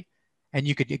 right? And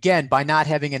you could, again, by not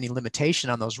having any limitation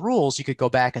on those rules, you could go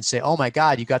back and say, oh my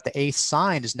God, you got the 8th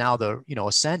sign is now the, you know,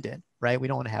 ascendant, right? We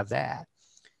don't want to have that.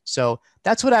 So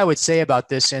that's what I would say about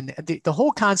this. And the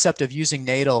whole concept of using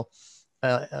natal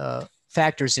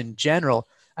factors in general,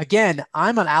 again,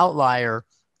 I'm an outlier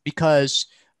because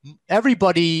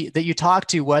everybody that you talk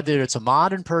to, whether it's a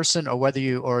modern person or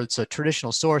or it's a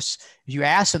traditional source, you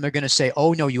ask them, they're going to say,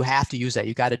 oh no, you have to use that.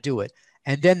 You got to do it.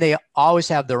 And then they always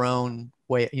have their own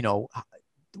way, you know,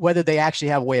 whether they actually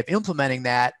have a way of implementing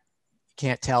that, you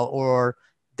can't tell, or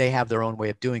they have their own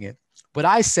way of doing it. What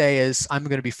I say is, I'm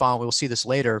going to be following, we'll see this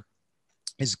later,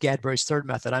 is Gadbury's third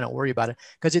method. I don't worry about it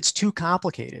because it's too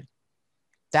complicated.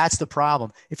 That's the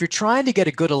problem. If you're trying to get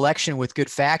a good election with good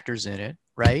factors in it,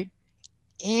 right?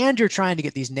 And you're trying to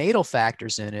get these natal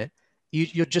factors in it,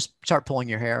 you'll just start pulling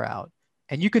your hair out.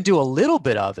 And you can do a little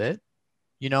bit of it.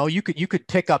 You know, you could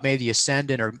pick up maybe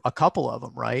ascendant or a couple of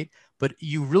them, right? But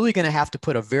you're really going to have to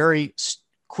put a very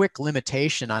quick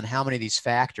limitation on how many of these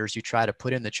factors you try to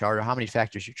put in the chart, or how many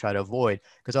factors you try to avoid,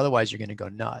 because otherwise you're going to go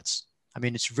nuts. I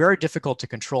mean, it's very difficult to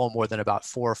control more than about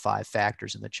 4 or 5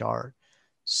 factors in the chart.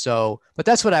 So, but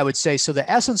that's what I would say. So the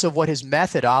essence of what his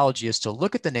methodology is to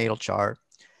look at the natal chart,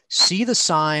 see the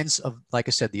signs of, like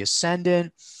I said, the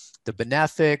ascendant, the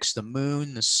benefics, the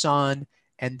moon, the sun,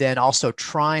 and then also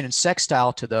trine and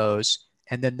sextile to those.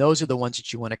 And then those are the ones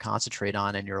that you want to concentrate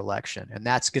on in your election. And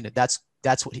that's what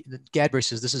Gadbury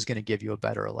says, this is going to give you a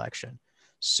better election.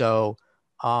 So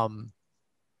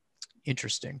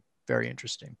interesting, very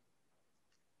interesting.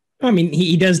 I mean,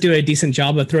 he does do a decent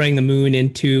job of throwing the moon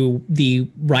into the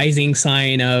rising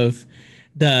sign of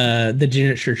the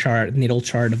geniture chart, natal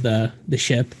chart of the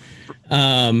ship.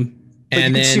 But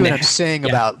and you can see what I'm saying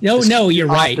about. No, you're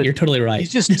right. You're totally right. He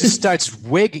just starts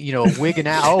wigging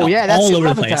out. Oh yeah, that's all the over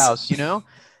the 11th place. house. You know,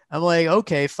 I'm like,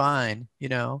 okay, fine. You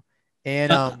know,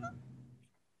 and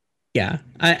yeah,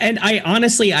 and I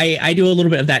honestly, I do a little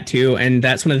bit of that too, and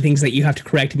that's one of the things that you have to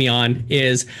correct me on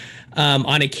is.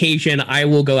 On occasion, I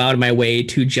will go out of my way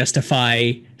to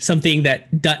justify something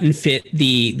that doesn't fit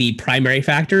the primary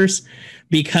factors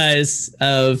because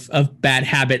of bad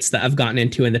habits that I've gotten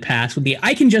into in the past. With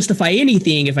I can justify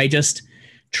anything if I just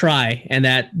try, and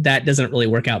that doesn't really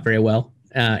work out very well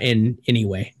in any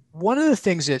way. One of the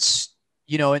things that's,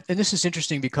 you know, and this is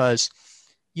interesting because,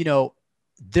 you know,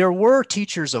 there were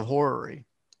teachers of horary,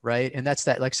 right? And that's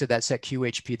that, like I said, that's that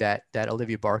QHP, that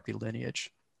Olivia Barclay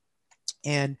lineage.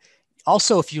 And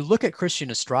also, if you look at Christian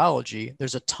astrology,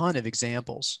 there's a ton of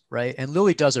examples, right? And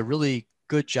Lily does a really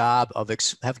good job of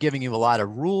giving you a lot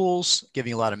of rules,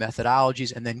 giving you a lot of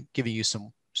methodologies, and then giving you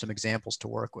some examples to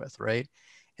work with, right?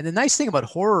 And the nice thing about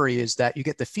horary is that you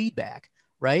get the feedback,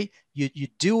 right? You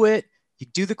do it, you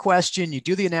do the question, you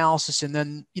do the analysis, and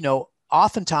then, you know,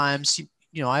 oftentimes,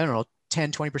 you know, I don't know,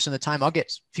 10, 20% of the time, I'll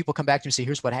get people come back to me and say,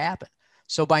 here's what happened.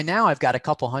 So by now I've got a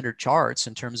couple hundred charts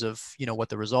in terms of, you know, what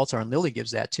the results are, and Lily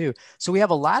gives that too. So we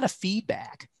have a lot of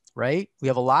feedback. right? We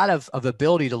have a lot of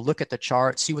ability to look at the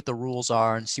chart, see what the rules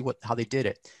are, and see how they did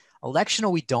it.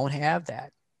 Electional, we don't have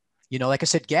that. You know, like I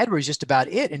said, Gadbury is just about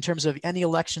it in terms of any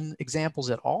election examples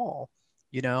at all,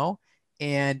 you know?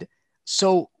 And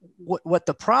so what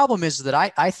the problem is that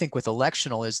I think with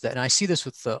electional is that, and I see this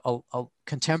with a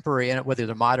contemporary, and whether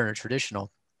they're modern or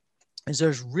traditional, is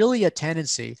there's really a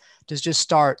tendency to just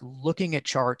start looking at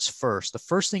charts first. The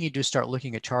first thing you do is start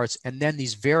looking at charts, and then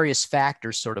these various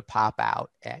factors sort of pop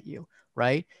out at you,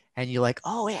 right? And you're like,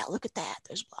 oh yeah, look at that.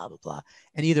 There's blah, blah, blah.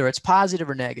 And either it's positive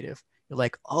or negative. You're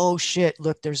like, oh shit,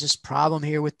 look, there's this problem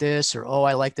here with this, or oh,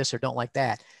 I like this or don't like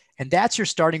that. And that's your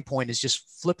starting point, is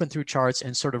just flipping through charts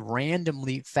and sort of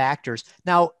randomly factors.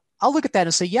 Now, I'll look at that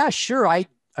and say, yeah, sure, I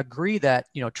agree that,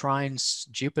 you know, trines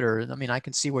Jupiter. I mean, I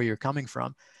can see where you're coming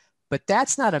from. But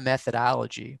that's not a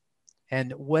methodology.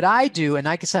 And what I do, and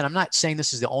like I said, I'm not saying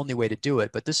this is the only way to do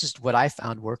it, but this is what I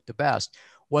found worked the best,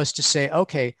 was to say,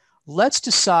 okay, let's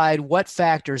decide what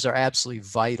factors are absolutely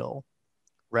vital,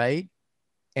 right?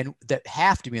 And that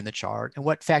have to be in the chart, and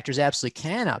what factors absolutely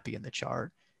cannot be in the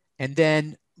chart. And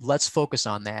then let's focus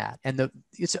on that. And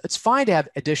it's fine to have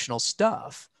additional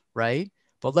stuff, right?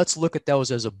 But let's look at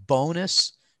those as a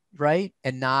bonus, right?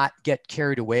 And not get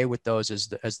carried away with those as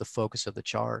the focus of the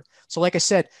chart. So like I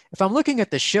said, if I'm looking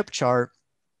at the ship chart,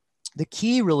 the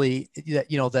key really that,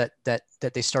 you know, that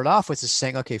they start off with is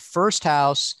saying, okay, first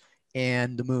house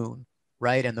and the moon,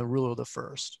 right? And the ruler of the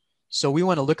first. So we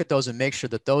want to look at those and make sure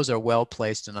that those are well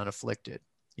placed and unafflicted,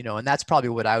 you know, and that's probably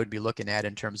what I would be looking at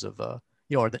in terms of,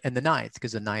 you know, and the ninth,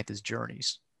 because the ninth is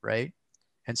journeys, right?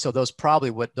 And so those are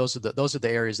the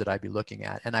areas that I'd be looking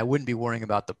at. And I wouldn't be worrying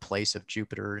about the place of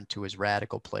Jupiter into his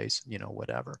radical place, you know,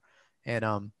 whatever.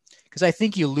 And because I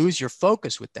think you lose your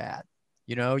focus with that.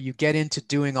 You know, you get into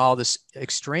doing all this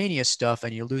extraneous stuff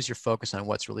and you lose your focus on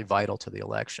what's really vital to the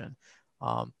election.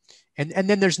 And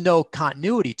then there's no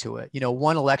continuity to it. You know,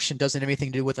 one election doesn't have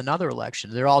anything to do with another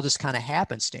election. They're all just kind of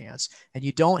happenstance. And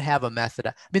you don't have a method.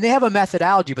 I mean, they have a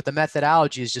methodology, but the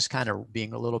methodology is just kind of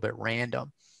being a little bit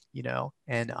random, you know.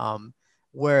 And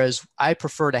whereas I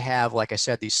prefer to have, like I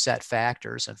said, these set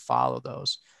factors and follow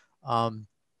those. Yeah,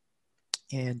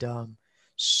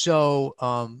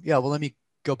 well, let me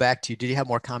go back to you. Did you have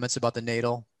more comments about the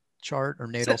natal chart or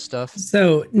natal stuff?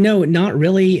 So no, not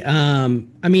really. I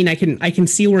mean, I can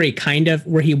see where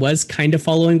he was kind of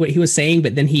following what he was saying,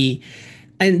 but then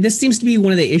and this seems to be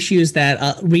one of the issues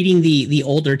that reading the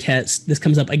older text, this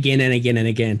comes up again and again and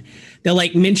again. They'll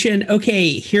like mention,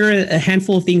 okay, here are a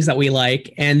handful of things that we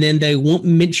like, and then they won't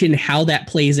mention how that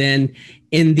plays in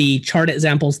the chart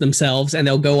examples themselves, and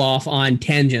they'll go off on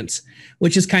tangents,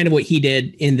 which is kind of what he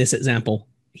did in this example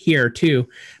here too.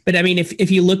 But I mean, if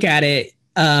you look at it,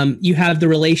 you have the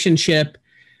relationship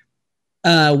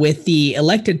with the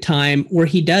elected time where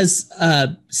he does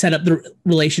set up the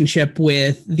relationship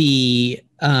with the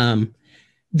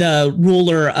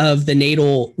ruler of the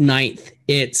natal ninth.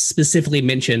 It's specifically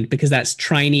mentioned because that's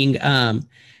trining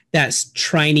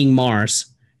Mars,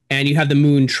 and you have the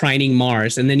moon trining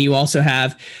Mars, and then you also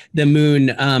have the moon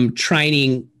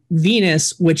trining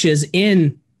Venus, which is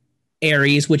in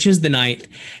Aries, which is the ninth.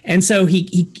 And so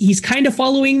he's kind of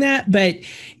following that, but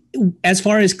as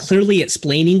far as clearly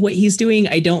explaining what he's doing,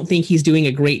 I don't think he's doing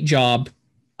a great job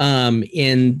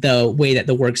in the way that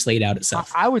the work's laid out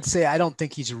itself. I would say I don't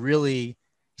think he's really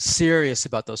serious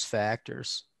about those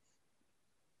factors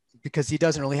because he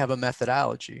doesn't really have a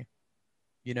methodology,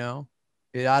 you know.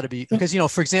 It ought to be, because, you know,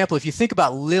 for example, if you think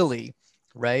about Lily,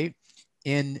 right,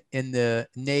 in the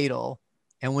natal,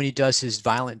 and when he does his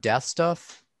violent death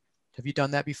stuff, have you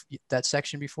done that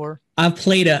section before? I've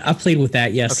played with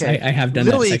that. Yes, okay. I have done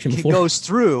Lily that section before. Goes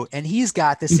through, and he's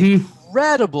got this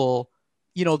incredible,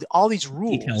 you know, all these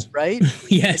rules, detail. Right?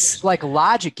 Yes. It's like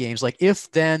logic games, like if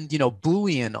then, you know,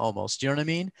 Boolean almost. You know what I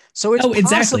mean? So it's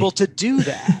possible to do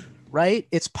that, right?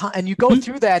 And you go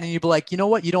through that, and you be like, you know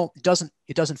what? It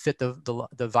doesn't fit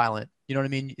the violent. You know what I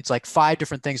mean? It's like 5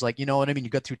 different things. Like, you know what I mean? You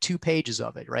go through 2 pages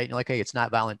of it, right? And you're like, hey, it's not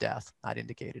violent death, not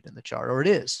indicated in the chart, or it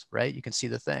is, right? You can see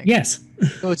the thing. Yes.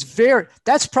 So I think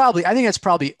that's probably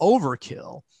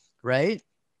overkill, right?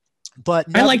 But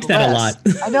I liked that a lot.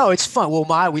 I know it's fun.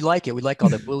 Well, we like it. We like all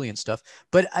the Boolean stuff,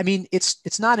 but I mean,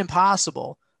 it's not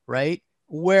impossible, right?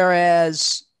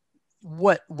 Whereas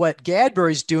what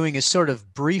Gadbury's doing is sort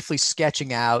of briefly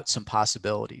sketching out some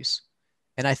possibilities.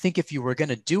 And I think if you were going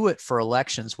to do it for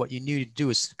elections, what you need to do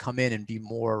is to come in and be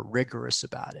more rigorous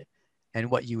about it.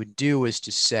 And what you would do is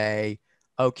to say,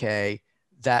 okay,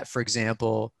 that, for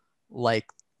example, like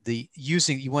you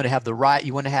want to have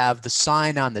the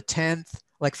sign on the 10th.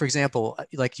 Like, for example,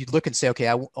 like you'd look and say, okay,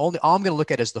 all I'm going to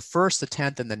look at is the 1st, the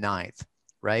 10th, and the 9th,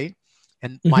 right?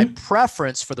 And my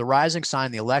preference for the rising sign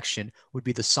in the election would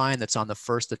be the sign that's on the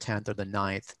 1st, the 10th, or the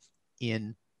 9th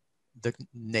in the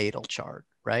natal chart,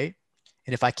 right?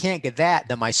 And if I can't get that,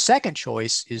 then my second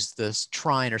choice is this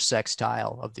trine or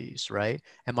sextile of these, right?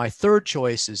 And my third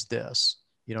choice is this.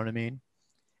 You know what I mean?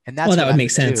 And that's Well, that what would I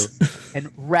make would do. sense.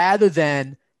 And rather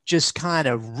than just kind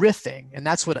of riffing, and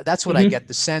that's what I get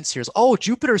the sense here is, oh,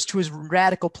 Jupiter's to his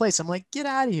radical place. I'm like, get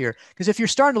out of here. Because if you're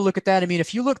starting to look at that, I mean,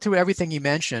 if you look through everything you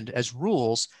mentioned as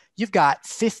rules, you've got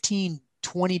 15,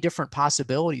 20 different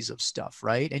possibilities of stuff,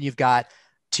 right? And you've got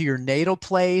to your natal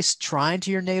place, trine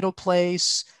to your natal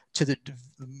place, to the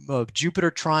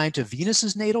Jupiter trine to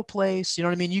Venus's natal place. You know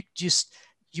what I mean?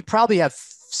 You probably have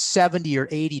 70 or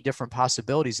 80 different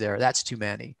possibilities there. That's too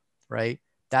many, right?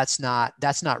 That's not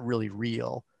really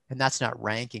real, and that's not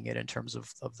ranking it in terms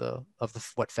of the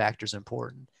what factors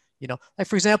important. You know, like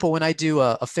for example, when I do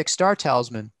a fixed star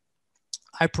talisman,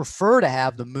 I prefer to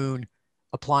have the moon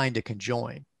applying to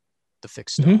conjoin the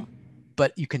fixed star.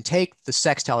 But you can take the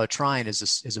sextile or trine as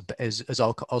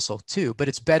also too, but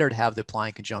it's better to have the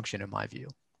applying conjunction in my view,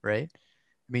 right?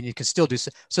 I mean, you can still do so.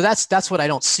 That's what I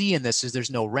don't see in this is there's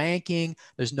no ranking,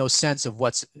 there's no sense of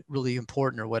what's really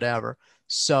important or whatever.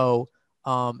 So,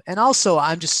 and also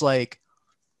I'm just like,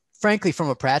 frankly, from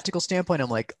a practical standpoint, I'm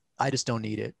like, I just don't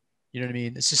need it. You know what I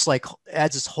mean? It's just like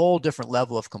adds this whole different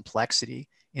level of complexity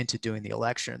into doing the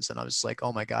elections. And I was like,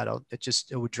 oh my God, it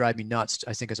would drive me nuts,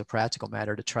 I think, as a practical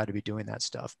matter to try to be doing that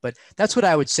stuff. But that's what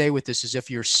I would say with this is if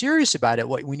you're serious about it,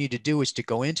 what we need to do is to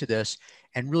go into this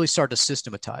and really start to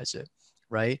systematize it,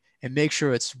 right? And make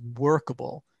sure it's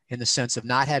workable in the sense of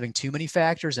not having too many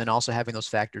factors and also having those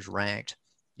factors ranked,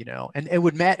 you know, and it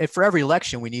would matter for every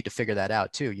election, we need to figure that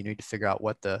out too. You need to figure out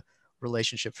what the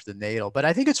relationship for the natal. But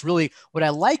I think it's really what I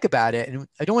like about it, and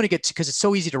I don't want to get to because it's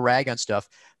so easy to rag on stuff,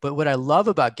 but what I love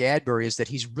about Gadbury is that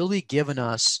he's really given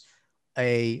us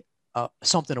a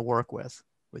something to work with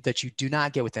that you do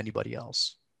not get with anybody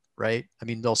else, right? I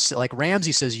mean, they'll like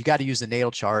Ramsey says you got to use the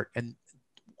natal chart, and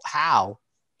how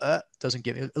doesn't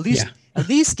give at least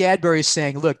Gadbury is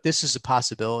saying, look, this is a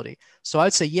possibility. So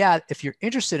I'd say, yeah, if you're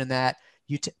interested in that,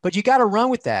 but you got to run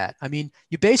with that. I mean,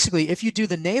 you basically, if you do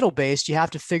the natal based, you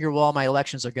have to figure, well, my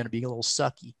elections are going to be a little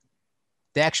sucky.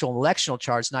 The actual electional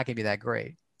chart is not going to be that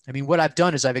great. I mean, what I've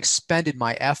done is I've expended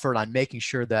my effort on making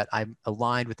sure that I'm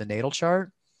aligned with the natal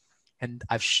chart. And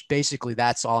basically,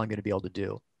 that's all I'm going to be able to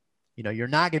do. You know, you're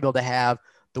not going to be able to have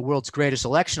the world's greatest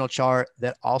electional chart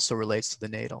that also relates to the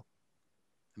natal.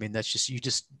 I mean, that's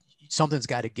just, something's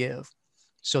got to give.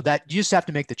 So that you just have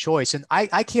to make the choice. And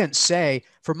I can't say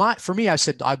for me, I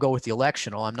said, I'll go with the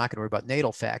electional. I'm not going to worry about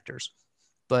natal factors,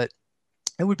 but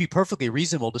it would be perfectly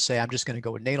reasonable to say, I'm just going to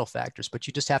go with natal factors, but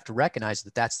you just have to recognize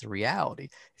that that's the reality.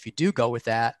 If you do go with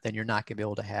that, then you're not going to be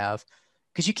able to have,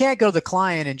 because you can't go to the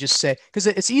client and just say, because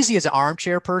it's easy as an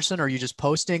armchair person, or you're just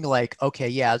posting like, okay,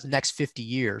 yeah, the next 50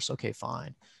 years. Okay,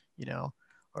 fine. You know,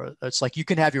 or it's like, you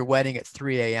can have your wedding at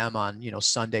 3 a.m. on, you know,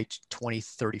 Sunday,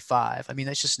 2035. I mean,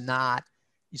 that's just not,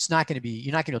 it's not going to be,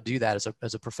 you're not going to do that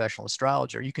as a professional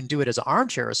astrologer. You can do it as an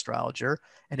armchair astrologer.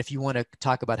 And if you want to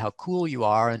talk about how cool you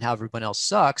are and how everyone else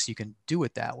sucks, you can do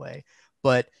it that way.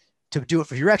 But to do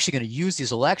it, if you're actually going to use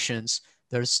these elections,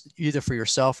 there's either for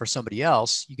yourself or somebody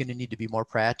else, you're going to need to be more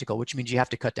practical, which means you have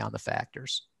to cut down the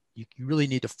factors. You really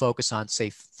need to focus on,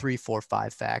 say, 3, 4,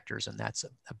 5 factors. And that's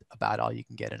about all you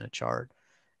can get in a chart.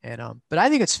 And but I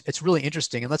think it's really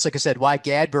interesting. And that's, like I said, why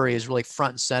Gadbury is really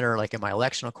front and center, like in my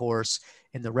electional course,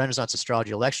 in the Renaissance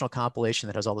Astrology electional compilation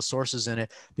that has all the sources in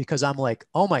it, because I'm like,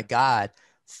 oh my God,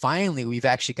 finally, we've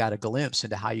actually got a glimpse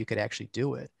into how you could actually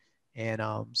do it. And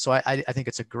so I think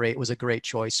it was a great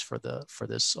choice for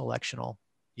this electional,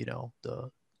 you know, the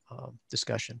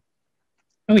discussion.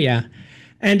 Oh yeah.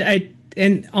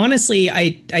 And honestly,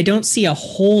 I don't see a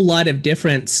whole lot of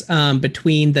difference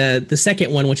between the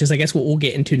second one, which is I guess what we'll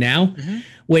get into now,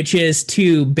 which is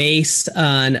to base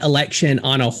an election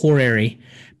on a horary.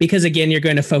 Because again, you're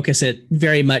going to focus it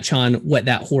very much on what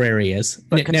that horary is.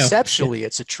 But conceptually,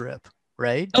 it's a trip,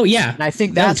 right? Oh yeah. And I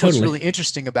think that's what's really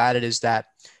interesting about it is that,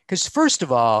 because first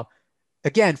of all,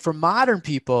 again, for modern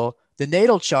people, the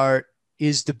natal chart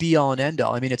is the be all and end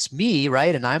all. I mean, it's me,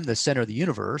 right? And I'm the center of the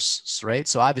universe, right?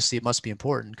 So obviously it must be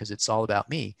important because it's all about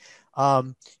me.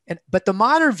 But the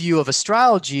modern view of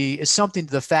astrology is something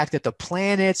to the fact that the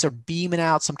planets are beaming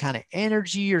out some kind of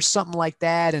energy or something like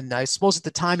that. And I suppose at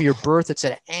the time of your birth, it's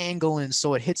at an angle. And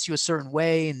so it hits you a certain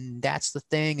way. And that's the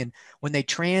thing. And when they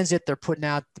transit, they're putting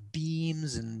out the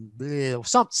beams and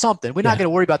something. We're not going to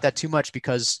worry about that too much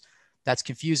because that's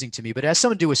confusing to me, but it has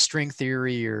something to do with string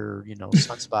theory or, you know,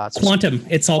 sunspots. Quantum.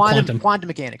 It's all quantum. Quantum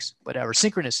mechanics, whatever,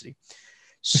 synchronicity.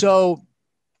 So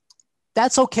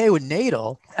that's okay with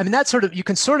natal. I mean, that's sort of, you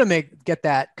can sort of get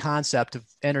that concept of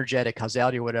energetic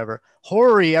causality or whatever.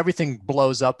 Horary, everything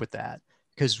blows up with that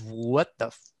because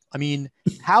I mean,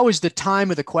 how is the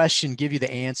time of the question give you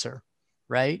the answer,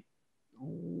 right?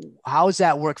 How does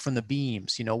that work from the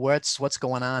beams? You know, what's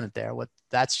going on in there?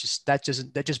 That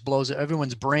just blows it.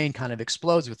 Everyone's brain kind of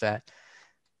explodes with that.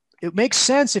 It makes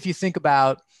sense if you think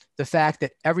about the fact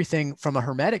that everything from a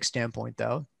Hermetic standpoint,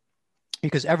 though,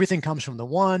 because everything comes from the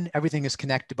one, everything is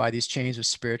connected by these chains of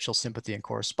spiritual sympathy and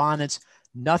correspondence.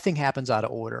 Nothing happens out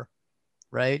of order,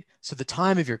 right? So the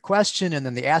time of your question and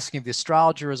then the asking of the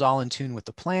astrologer is all in tune with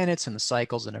the planets and the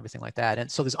cycles and everything like that.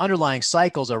 And so these underlying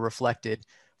cycles are reflected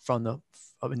in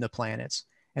the planets.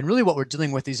 And really what we're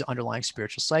dealing with, these underlying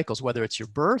spiritual cycles, whether it's your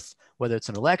birth, whether it's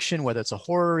an election, whether it's a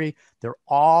horary, they're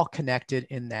all connected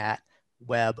in that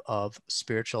web of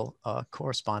spiritual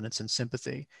correspondence and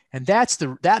sympathy. And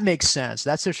that makes sense.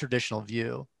 That's the traditional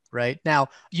view, right? Now,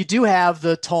 you do have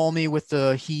the Ptolemy with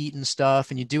the heat and stuff,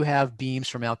 and you do have beams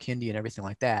from Al-Kindi and everything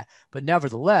like that. But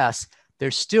nevertheless,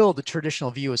 there's still the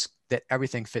traditional view is that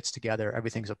everything fits together.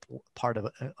 Everything's a part of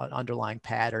an underlying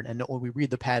pattern. And when we read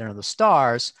the pattern of the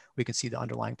stars, we can see the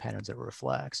underlying patterns that it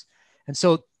reflects. And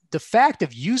so the fact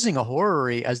of using a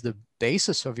horary as the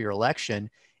basis of your election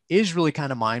is really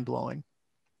kind of mind-blowing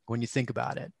when you think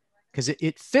about it, because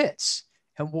it fits.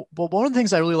 And one of the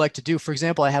things I really like to do, for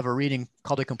example, I have a reading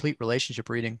called a complete relationship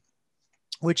reading,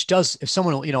 which does, if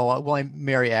someone, you know, will I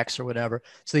marry X or whatever.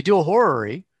 So they do a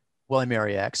horary, will I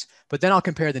marry X, but then I'll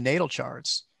compare the natal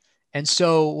charts. And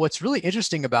so what's really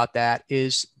interesting about that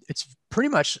is it's pretty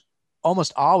much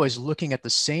almost always looking at the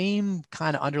same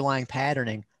kind of underlying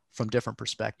patterning from different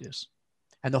perspectives.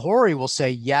 And the horary will say,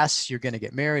 yes, you're going to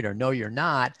get married, or no, you're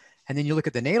not. And then you look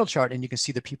at the natal chart and you can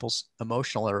see the people's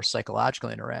emotional or psychological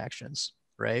interactions,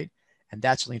 right? And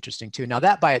that's really interesting too. Now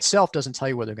that by itself doesn't tell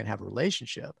you whether they're going to have a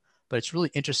relationship, but it's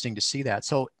really interesting to see that.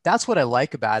 So that's what I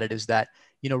like about it, is that,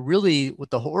 you know, really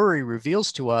what the horary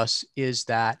reveals to us is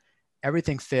that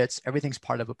everything fits, everything's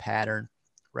part of a pattern,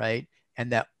 right?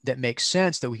 And that makes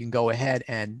sense that we can go ahead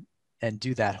and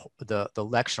do that, the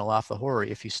lectional off the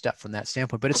horary, if you step from that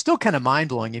standpoint. But it's still kind of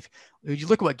mind-blowing. If you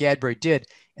look at what Gadbury did,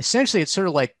 essentially it's sort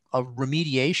of like a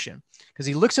remediation, because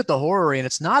he looks at the horary and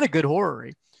it's not a good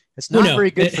horary. It's not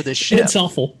very good for the ship. It's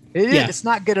awful. It's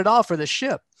not good at all for the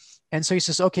ship. And so he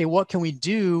says, okay, what can we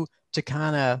do to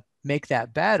kind of make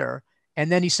that better?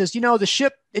 And then he says, you know, the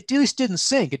ship, it at least didn't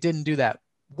sink. It didn't do that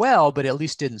well, but at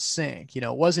least didn't sink. You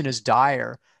know, it wasn't as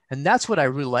dire. And that's what I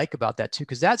really like about that too,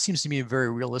 because that seems to me a very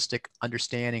realistic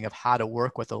understanding of how to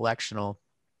work with electional,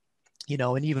 you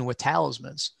know, and even with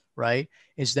talismans, right?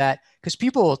 Is that because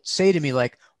people say to me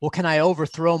like, well, can I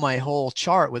overthrow my whole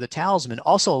chart with a talisman?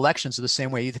 Also, elections are the same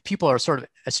way. The people are sort of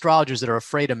astrologers that are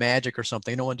afraid of magic or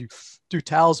something. They don't want to do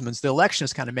talismans. The election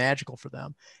is kind of magical for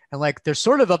them. And like, they're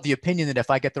sort of the opinion that if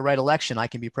I get the right election, I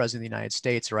can be president of the United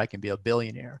States, or I can be a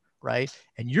billionaire, right?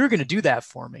 And you're going to do that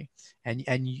for me. And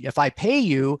if I pay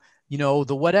you, you know,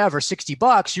 the whatever,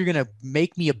 $60, you're going to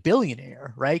make me a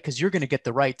billionaire, right? Because you're going to get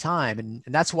the right time. And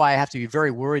that's why I have to be very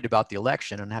worried about the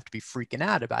election and have to be freaking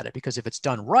out about it, because if it's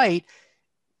done right,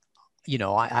 you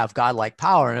know, I have godlike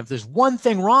power. And if there's one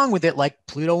thing wrong with it, like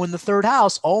Pluto in the third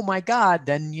house, oh my God,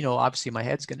 then, you know, obviously my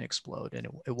head's going to explode and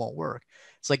it won't work.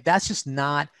 It's like, that's just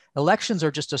not, elections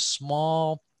are just a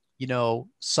small, you know,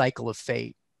 cycle of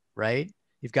fate, right?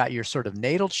 You've got your sort of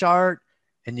natal chart,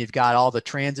 and you've got all the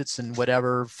transits and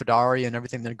whatever, Fidari and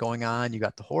everything that are going on. You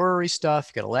got the horary stuff,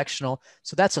 you got electional.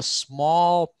 So that's a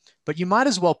small, but you might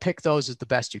as well pick those as the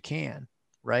best you can,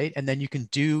 right? And then you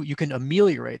can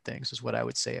ameliorate things, is what I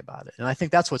would say about it. And I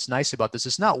think that's what's nice about this.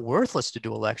 It's not worthless to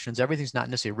do elections. Everything's not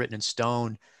necessarily written in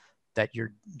stone that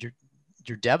you're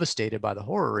devastated by the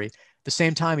horary. At the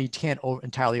same time, you can't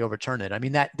entirely overturn it. I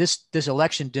mean, that this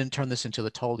election didn't turn this into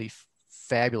the totally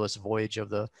fabulous voyage of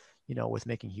the, you know, with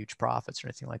making huge profits or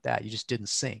anything like that. You just didn't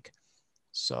sink.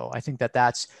 So I think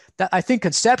that's I think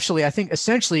conceptually, I think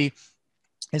essentially,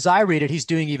 as I read it, he's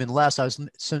doing even less. I was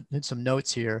in some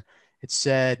notes here. He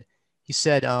said,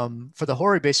 for the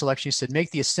horary-based election, he said,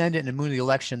 make the ascendant and moon of the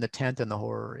election the 10th and the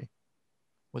horary,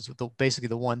 was basically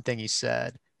the one thing he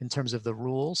said in terms of the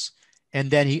rules. And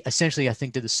then he essentially, I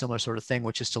think, did a similar sort of thing,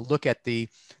 which is to look at the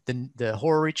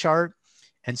horary chart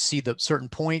and see the certain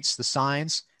points, the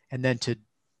signs, and then to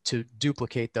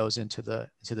duplicate those into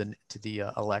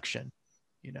the election,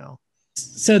 you know.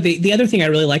 So the other thing I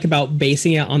really like about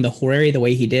basing it on the horary the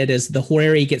way he did is the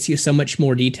horary gets you so much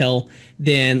more detail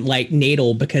than like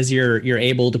natal, because you're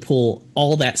able to pull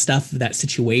all that stuff, that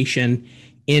situation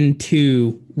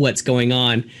into what's going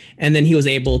on. And then he was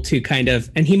able to kind of,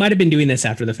 and he might have been doing this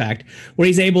after the fact, where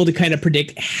he's able to kind of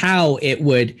predict how it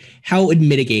would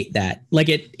mitigate that. Like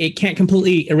it can't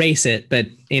completely erase it, but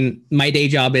in my day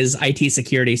job is IT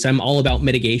security, so I'm all about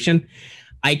mitigation.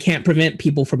 I can't prevent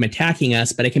people from attacking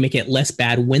us, but I can make it less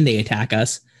bad when they attack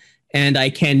us, and I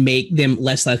can make them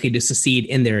less likely to succeed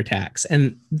in their attacks.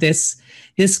 And this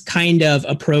kind of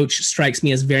approach strikes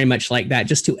me as very much like that,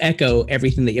 just to echo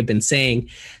everything that you've been saying.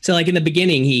 So like in the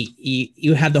beginning,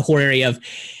 you have the horary of,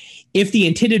 if the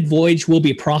intended voyage will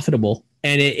be profitable,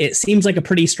 and it seems like a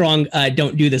pretty strong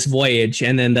don't do this voyage,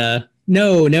 and then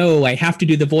no, I have to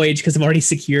do the voyage because I've already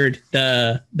secured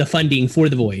the funding for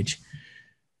the voyage.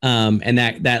 And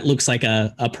that looks like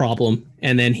a problem,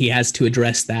 and then he has to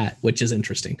address that, which is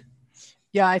interesting.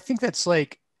 Yeah, I think that's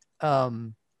like,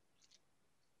 the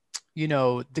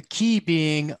key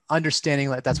being understanding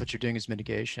that that's what you're doing is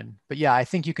mitigation. But yeah, I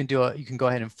think you can do it. You can go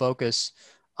ahead and focus.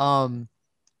 Let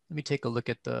me take a look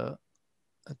at that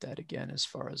again, as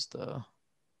far as I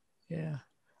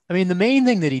mean, the main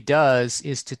thing that he does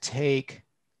is to take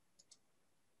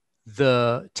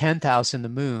the 10th house in the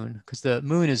moon, because the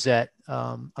moon is at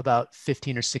about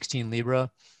 15 or 16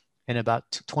 Libra, and about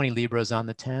 20 Libras on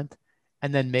the 10th,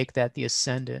 and then make that the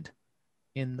ascendant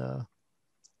in the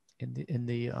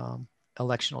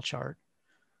electional chart.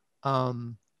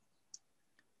 And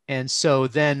so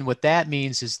then what that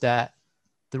means is that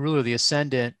the ruler of the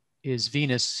ascendant is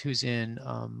Venus, who's in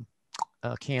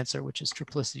Cancer, which is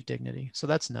triplicity dignity. So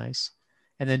that's nice.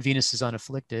 And then Venus is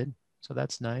unafflicted. So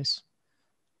that's nice.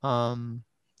 And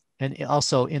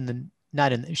also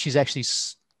she's actually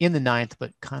in the 9th,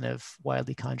 but kind of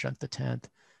wildly conjunct the 10th.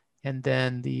 And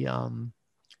then the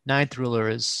 9th ruler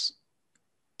is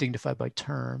dignified by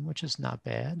term, which is not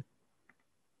bad,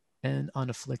 and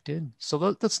unafflicted.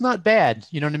 So that's not bad.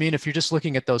 You know what I mean? If you're just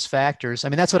looking at those factors, I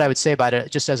mean, that's what I would say about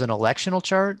it, just as an electional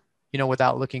chart,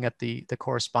 without looking at the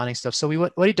corresponding stuff. So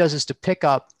what he does is to pick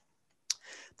up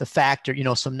the factor,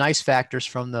 some nice factors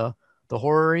from the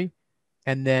horary,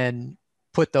 and then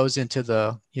put those into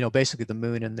the, basically the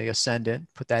moon and the ascendant,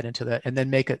 put that into that, and then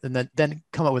make it, and then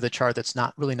come up with a chart that's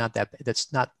not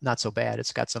so bad.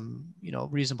 It's got some,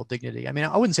 reasonable dignity. I mean,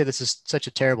 I wouldn't say this is such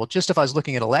a terrible, just if I was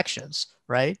looking at elections,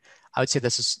 right? I would say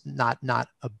this is not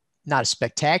a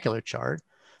spectacular chart,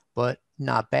 but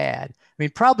not bad. I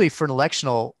mean, probably for an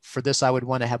electional, for this, I would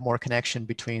want to have more connection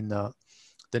between the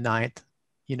 9th,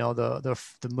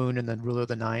 the moon and the ruler of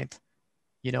the 9th,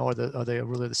 or the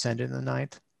ruler of the ascendant in the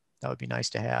 9th. That would be nice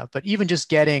to have. But even just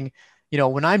getting,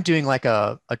 when I'm doing like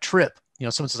a trip,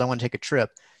 someone says, I want to take a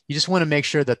trip, you just want to make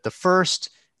sure that the 1st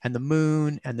and the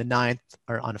moon and the 9th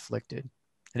are unafflicted.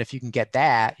 And if you can get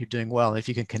that, you're doing well. And if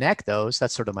you can connect those,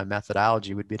 that's sort of my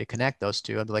methodology, would be to connect those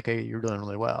two. I'd be like, hey, you're doing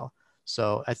really well.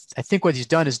 So I think what he's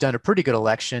done is done a pretty good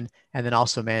election, and then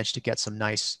also managed to get some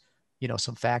nice,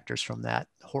 some factors from that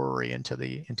horary into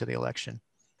the election.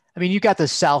 I mean, you got the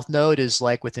south node is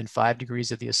like within 5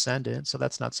 degrees of the ascendant, so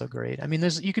that's not so great. I mean,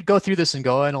 you could go through this and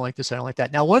go, I don't like this, I don't like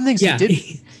that. Now, one of the things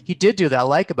he did do that I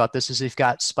like about this is he's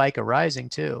got Spica rising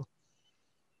too,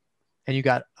 and you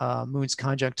got moon is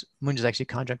actually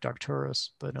conjunct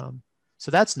Arcturus, but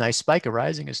so that's nice. Spica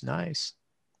rising is nice.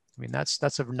 I mean,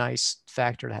 that's a nice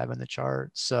factor to have in the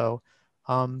chart. So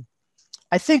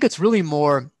I think it's really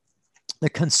more the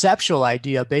conceptual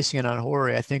idea, basing it on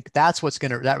horary. I think that's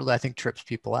that really, I think, trips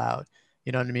people out.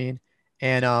 You know what I mean?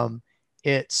 And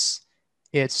it's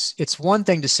one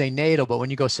thing to say natal, but when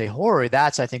you go say horary,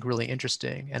 that's, I think, really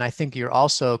interesting. And I think it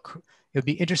would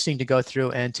be interesting to go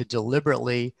through and to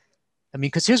deliberately, I mean,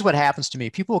 because here's what happens to me.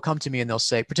 People will come to me and they'll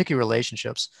say, particularly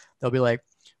relationships, they'll be like,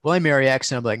 will I marry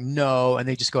X? And I'm like, no. And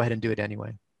they just go ahead and do it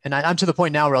anyway. And I'm to the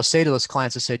point now where I'll say to those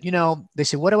clients, I said, they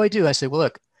say, what do I do? I say, well,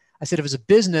 look, I said, if it's a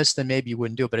business, then maybe you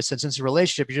wouldn't do it. But I said, since it's a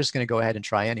relationship, you're just going to go ahead and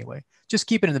try anyway. Just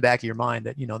keep it in the back of your mind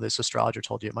that, this astrologer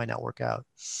told you it might not work out.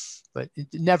 But it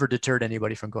never deterred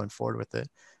anybody from going forward with it.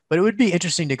 But it would be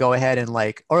interesting to go ahead and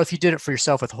or if you did it for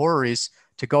yourself with horaries,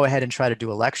 to go ahead and try to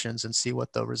do elections and see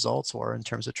what the results were in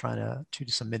terms of trying to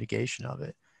do some mitigation of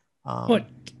it. But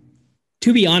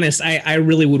to be honest, I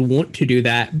really would want to do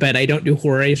that, but I don't do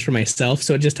horaries for myself.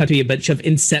 So it just had to be a bunch of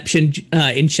inception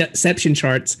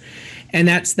charts. And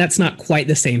that's not quite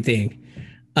the same thing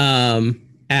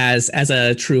as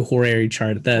a true horary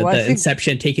chart. The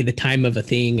inception, taking the time of a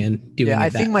thing and doing that. I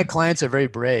think my clients are very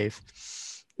brave,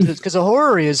 because a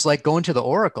horary is like going to the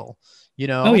oracle,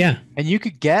 Oh yeah. And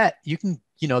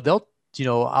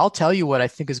I'll tell you what I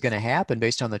think is going to happen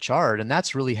based on the chart, and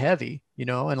that's really heavy,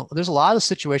 and there's a lot of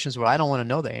situations where I don't want to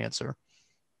know the answer.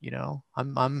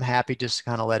 I'm happy just to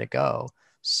kind of let it go.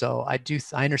 So I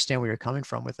understand where you're coming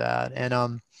from with that.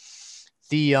 And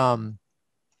the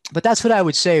but that's what I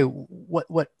would say.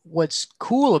 What's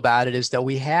cool about it is that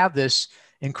we have this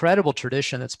incredible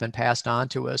tradition that's been passed on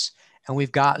to us, and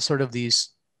we've got sort of these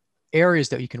areas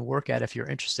that you can work at if you're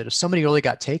interested. If somebody really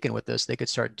got taken with this, they could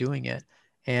start doing it.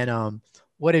 And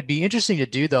what it'd be interesting to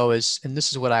do though is, and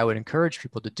this is what I would encourage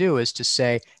people to do, is to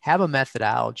say, have a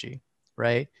methodology,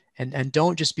 right? And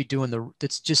don't just be doing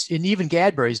that's just, and even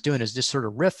Gadbury's doing is just sort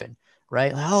of riffing,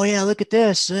 right? Like, oh yeah, look at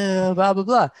this, blah, blah,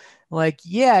 blah. Like,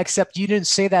 yeah, except you didn't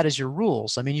say that as your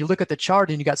rules. I mean, you look at the chart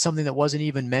and you got something that wasn't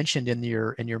even mentioned in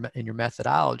your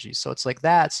methodology. So it's like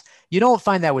you don't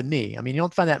find that with me. I mean, you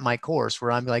don't find that in my course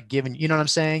where I'm like giving, you know what I'm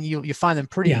saying? You find them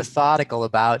pretty Yeah. methodical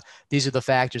about these are the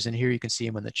factors, and here you can see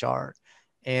them in the chart.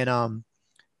 And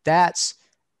that's,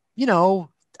 you know,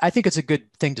 I think it's a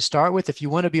good thing to start with. If you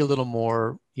want to be a little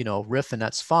more, riffing,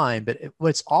 that's fine. But when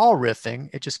it's all riffing,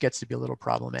 it just gets to be a little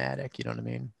problematic. You know what I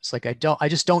mean? It's like I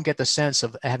just don't get the sense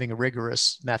of having a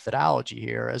rigorous methodology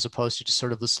here, as opposed to just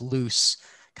sort of this loose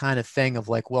kind of thing of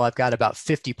like, well, I've got about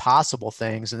 50 possible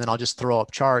things, and then I'll just throw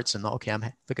up charts and okay,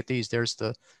 look at these. There's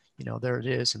there it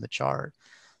is in the chart.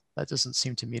 That doesn't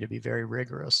seem to me to be very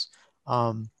rigorous.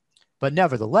 But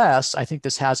nevertheless, I think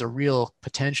this has a real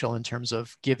potential in terms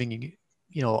of giving you,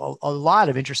 a lot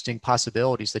of interesting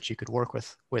possibilities that you could work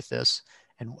with this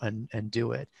and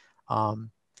do it.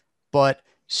 But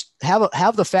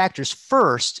have the factors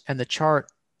first and the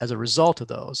chart as a result of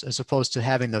those, as opposed to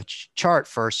having the chart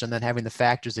first and then having the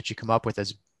factors that you come up with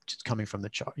as just coming from the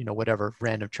chart, whatever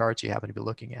random charts you happen to be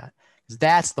looking at.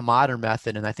 That's the modern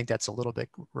method, and I think that's a little bit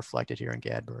reflected here in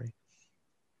Gadbury.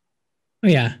 Oh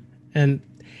yeah, and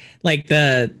like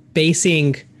the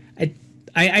basing,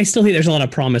 I still think there's a lot of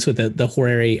promise with the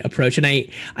horary approach, and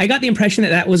I got the impression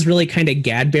that was really kind of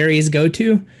Gadbury's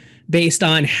go-to, based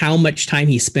on how much time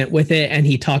he spent with it, and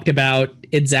he talked about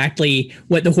exactly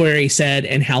what the horary said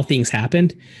and how things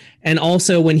happened, and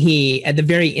also when he at the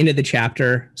very end of the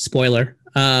chapter, spoiler,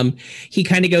 he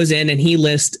kind of goes in and he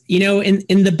lists,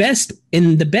 in the best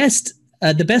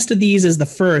of these is the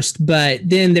first, but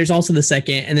then there's also the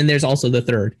second, and then there's also the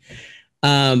third.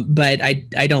 But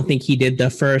I don't think he did the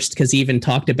first, because he even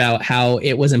talked about how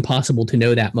it was impossible to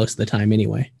know that most of the time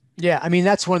anyway. Yeah, I mean,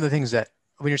 that's one of the things that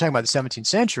when you're talking about the 17th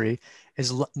century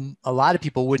is a lot of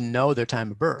people wouldn't know their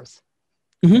time of birth.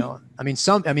 Mm-hmm.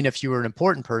 I mean, if you were an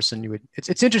important person, you would.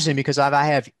 It's interesting because I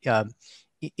have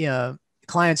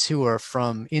clients who are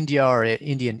from India or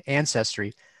Indian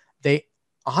ancestry. They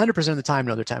 100% of the time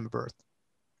know their time of birth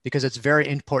because it's very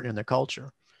important in their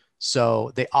culture.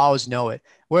 So they always know it.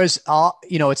 Whereas,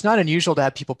 it's not unusual to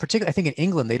have people, particularly, I think in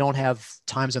England, they don't have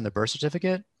times on the birth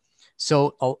certificate.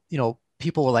 So,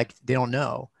 people were like, they don't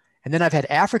know. And then I've had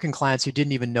African clients who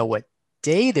didn't even know what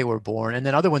day they were born. And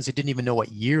then other ones who didn't even know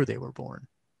what year they were born.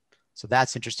 So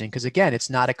that's interesting because, again,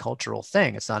 it's not a cultural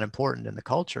thing. It's not important in the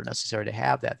culture necessary to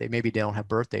have that. They don't have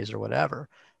birthdays or whatever.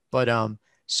 But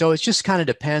so it just kind of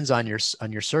depends on your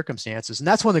circumstances. And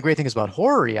that's one of the great things about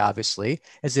horary, obviously,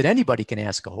 is that anybody can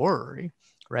ask a horary,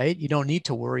 right? You don't need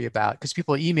to worry about, because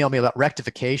people email me about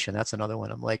rectification. That's another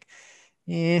one. I'm like,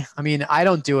 I mean, I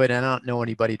don't do it and I don't know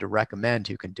anybody to recommend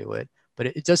who can do it. But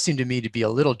it does seem to me to be a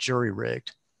little jury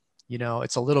rigged.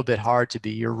 It's a little bit hard to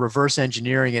be, you're reverse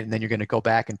engineering it and then you're going to go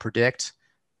back and predict.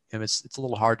 And it's a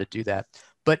little hard to do that.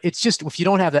 But it's just, if you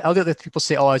don't have that, other people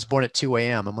say, oh, I was born at 2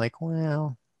 a.m. I'm like,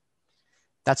 well,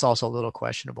 that's also a little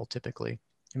questionable typically.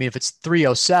 I mean, if it's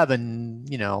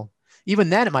 3:07, even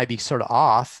then it might be sort of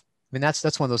off. I mean,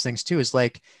 that's one of those things too, is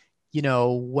like,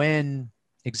 when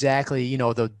exactly,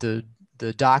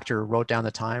 the doctor wrote down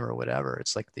the time or whatever.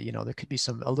 It's like there could be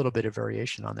a little bit of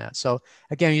variation on that. So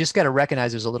again, you just got to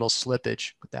recognize there's a little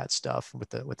slippage with that stuff with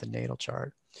the natal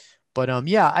chart. But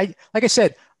yeah, like I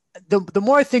said, the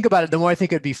more I think about it, the more I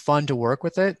think it'd be fun to work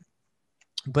with it.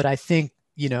 But I think,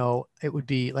 it would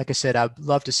be, like I said, I'd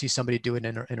love to see somebody do it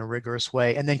in a rigorous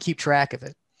way and then keep track of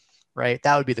it, right?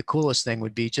 That would be the coolest thing,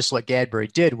 would be just what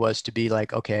Gadbury did, was to be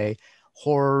like, okay,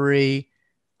 horary,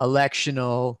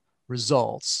 electional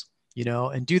results,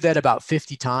 and do that about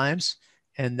 50 times.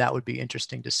 And that would be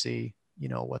interesting to see,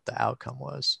 what the outcome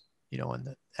was,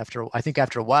 and I think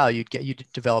after a while, you'd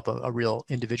develop a real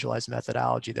individualized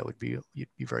methodology that you'd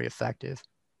be very effective,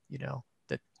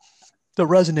 that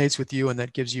resonates with you and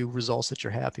that gives you results that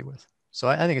you're happy with. So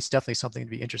I think it's definitely something to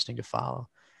be interesting to follow.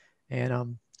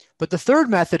 And but the third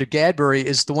method of Gadbury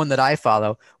is the one that I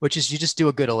follow, which is you just do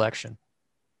a good election.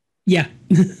 Yeah.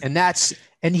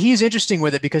 and he's interesting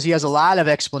with it because he has a lot of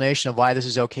explanation of why this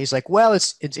is okay. He's like, well,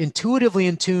 it's intuitively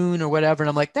in tune or whatever. And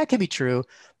I'm like, that can be true.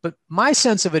 But my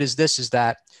sense of it is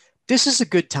that this is a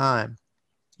good time,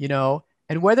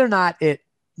 And whether or not it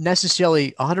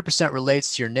necessarily 100%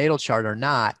 relates to your natal chart or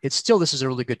not, it's still, this is a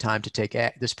really good time to take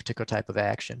this particular type of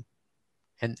action.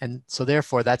 And so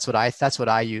therefore that's what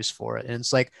I use for it. And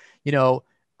it's like, you know,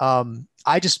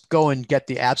 I just go and get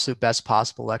the absolute best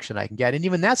possible election I can get. And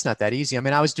even that's not that easy. I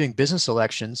mean, I was doing business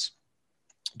elections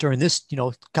during this, you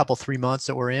know, couple, 3 months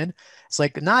that we're in. It's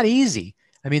like not easy.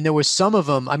 I mean, there was some of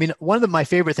them. I mean, one of my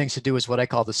favorite things to do is what I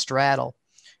call the straddle.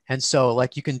 And so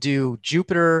like you can do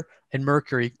Jupiter and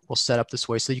Mercury will set up this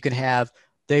way. So you can have,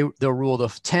 they'll rule the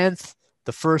 10th,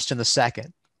 the first, and the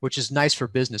second, which is nice for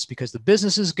business because the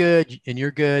business is good and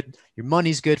you're good. Your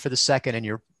money's good for the second, and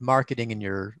your marketing and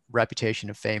your reputation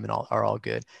and fame and all are all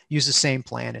good. Use the same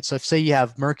planet. So if say you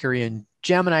have Mercury and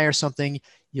Gemini or something,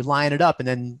 you line it up and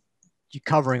then you're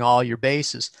covering all your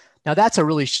bases. Now that's a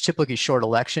really typically short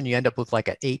election. You end up with like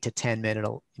an 8 to 10 minute,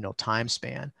 time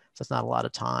span. So it's not a lot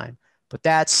of time, but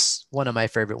that's one of my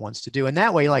favorite ones to do. And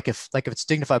that way, like if it's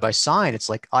dignified by sign, it's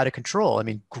like out of control. I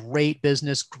mean, great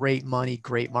business, great money,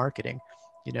 great marketing,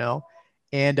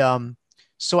 and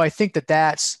so I think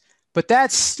that's, I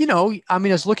mean, I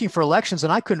was looking for elections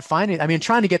and I couldn't find it. I mean,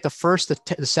 trying to get the first,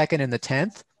 the second, and the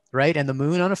 10th, right? And the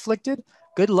moon unafflicted,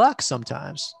 good luck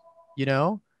sometimes,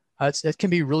 it can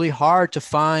be really hard to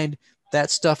find that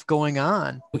stuff going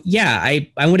on. Yeah,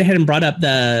 I went ahead and brought up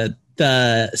the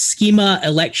schema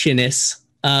electionis,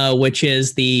 which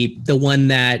is the one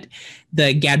that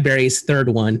the Gadbury's third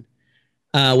one,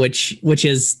 which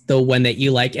is the one that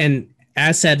you like. And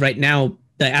as said, right now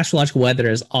the astrological weather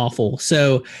is awful.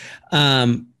 So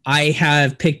I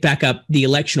have picked back up the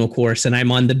electional course, and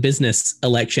I'm on the business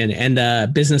election, and the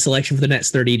business election for the next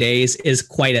 30 days is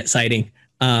quite exciting.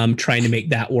 Trying to make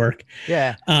that work.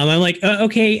 Yeah. I'm like,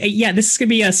 okay, yeah, this is gonna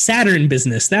be a Saturn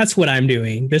business. That's what I'm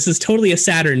doing. This is totally a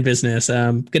Saturn business.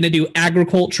 I'm gonna do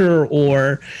agriculture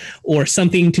or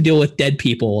something to deal with dead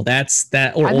people. That's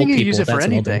that, or I old think you people. use it for That's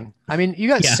anything. I mean, you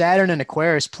got Saturn and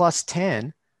Aquarius plus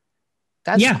 10.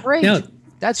 That's great. No.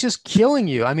 That's just killing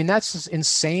you. I mean, that's just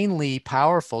insanely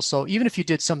powerful. So even if you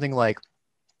did something like,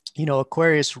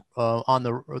 Aquarius on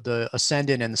the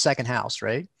ascendant and the second house,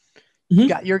 right? You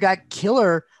got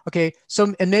killer. Okay.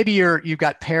 So, and maybe you've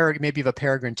got maybe you have a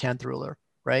Peregrine 10th ruler,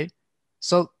 right?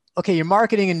 So, okay, your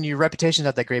marketing and your reputation is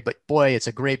not that great, but boy, it's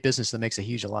a great business that makes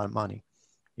a lot of money.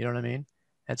 You know what I mean?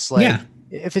 It's like,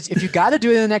 if you got to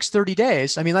do it in the next 30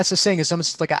 days, I mean, that's the saying is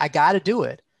someone's like, I got to do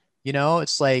it.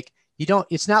 It's like,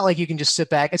 it's not like you can just sit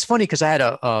back. It's funny because I had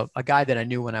a guy that I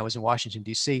knew when I was in Washington,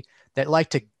 DC that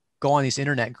liked to go on these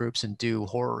internet groups and do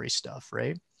horror-y stuff.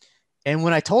 Right. And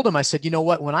when I told him, I said, you know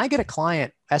what, when I get a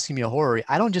client asking me a horror,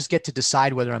 I don't just get to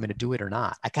decide whether I'm going to do it or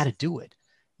not. I got to do it,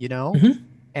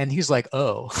 And he's like,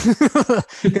 oh,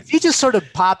 he just sort of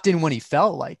popped in when he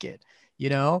felt like it,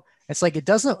 It's like,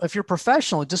 if you're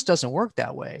professional, it just doesn't work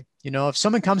that way. If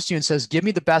someone comes to you and says, give me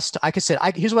the best, I could say,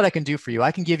 here's what I can do for you.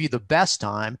 I can give you the best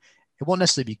time. It won't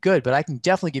necessarily be good, but I can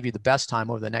definitely give you the best time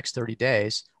over the next 30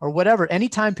 days or whatever, any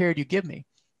time period you give me.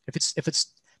 If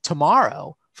it's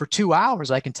tomorrow, for 2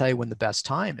 hours, I can tell you when the best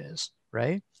time is,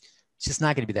 right? It's just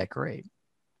not going to be that great.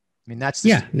 I mean, that's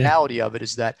the reality of it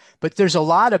is that, but there's a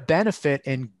lot of benefit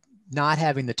in not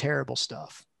having the terrible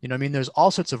stuff. I mean, there's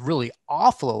all sorts of really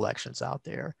awful elections out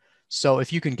there. So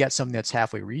if you can get something that's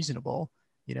halfway reasonable,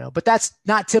 but that's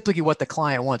not typically what the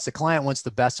client wants. The client wants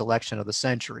the best election of the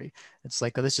century. It's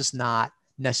like, that's just not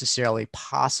necessarily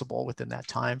possible within that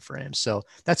time frame. So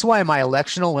that's why my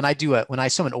electional, when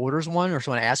someone orders one or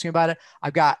someone asks me about it,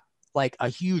 I've got like a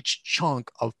huge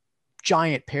chunk of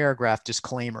giant paragraph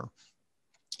disclaimer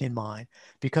in mind,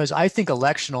 because I think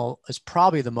electional is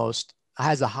probably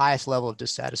has the highest level of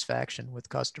dissatisfaction with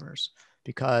customers,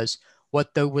 because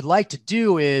what they would like to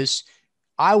do is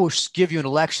I will give you an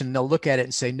election and they'll look at it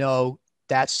and say, no,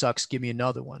 that sucks. Give me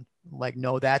another one. Like,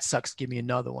 no, that sucks. Give me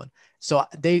another one. So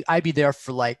I'd be there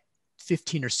for like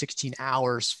 15 or 16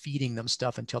 hours feeding them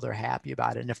stuff until they're happy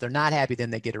about it. And if they're not happy, then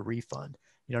they get a refund.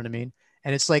 You know what I mean?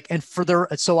 And it's like,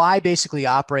 so I basically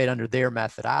operate under their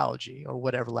methodology or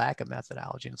whatever lack of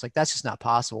methodology. And it's like, that's just not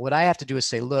possible. What I have to do is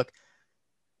say, look,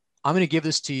 I'm going to give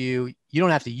this to you. You don't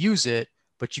have to use it,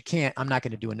 but I'm not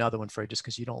going to do another one for you just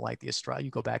because you don't like the astrology.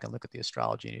 You go back and look at the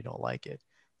astrology and you don't like it.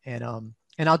 And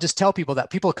I'll just tell people that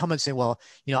people come and say, well,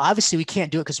 obviously we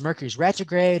can't do it because Mercury's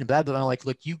retrograde and blah, blah, blah. I'm like,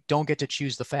 look, you don't get to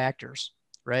choose the factors,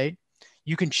 right?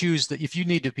 You can choose that if you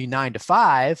need to be 9 to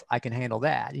 5, I can handle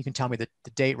that. You can tell me the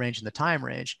date range and the time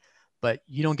range, but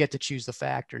you don't get to choose the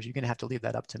factors. You're going to have to leave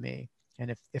that up to me.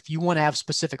 And if you want to have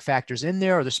specific factors in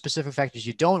there or the specific factors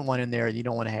you don't want in there, you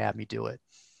don't want to have me do it,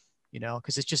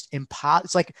 because it's just impossible.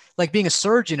 It's like being a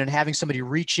surgeon and having somebody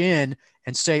reach in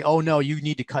and say, oh no, you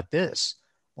need to cut this.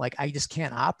 Like, I just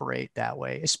can't operate that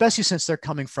way, especially since they're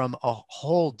coming from a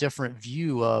whole different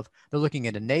view of, they're looking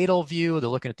at a natal view, they're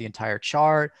looking at the entire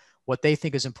chart. What they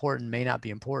think is important may not be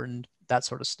important, that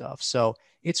sort of stuff. So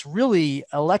it's really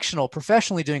electional,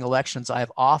 professionally doing elections.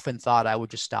 I've often thought I would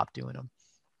just stop doing them.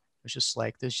 It's just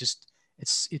like,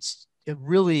 it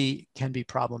really can be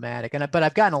problematic. But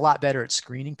I've gotten a lot better at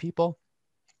screening people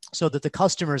so that the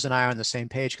customers and I are on the same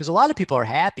page, because a lot of people are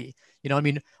happy. I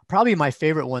mean, probably my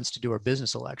favorite ones to do are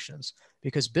business elections,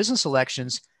 because business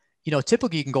elections,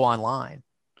 typically you can go online.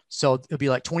 So it'll be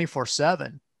like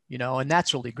 24/7, and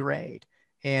that's really great.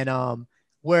 And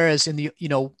whereas in the,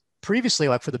 previously,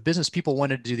 like for the business, people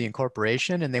wanted to do the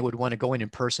incorporation and they would want to go in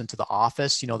person to the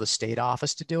office, the state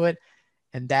office to do it.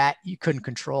 And that you couldn't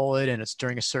control it. And it's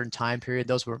during a certain time period.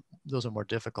 Those are more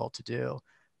difficult to do.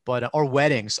 But, or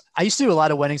weddings. I used to do a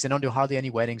lot of weddings. I don't do hardly any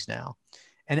weddings now.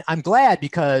 And I'm glad,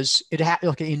 because it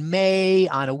happened okay, in May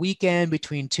on a weekend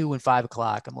between 2 and 5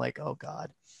 o'clock. I'm like, oh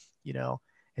God,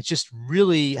 it's just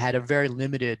really had a very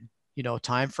limited,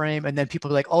 time frame. And then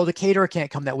people are like, oh, the caterer can't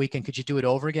come that weekend. Could you do it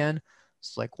over again?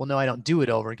 It's like, well, no, I don't do it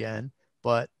over again.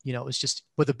 But, it's just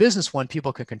with a business one,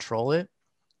 people can control it,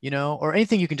 or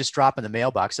anything you can just drop in the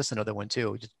mailbox. That's another one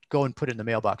too. Just go and put it in the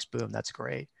mailbox. Boom. That's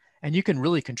great. And you can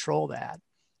really control that.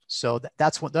 So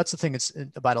that's the thing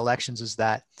about elections, is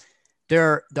that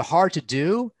they're hard to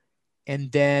do.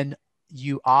 And then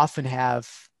you often have,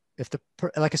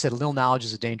 like I said, a little knowledge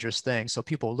is a dangerous thing. So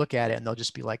people look at it and they'll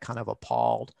just be like kind of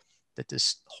appalled that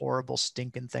this horrible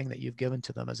stinking thing that you've given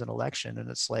to them as an election. And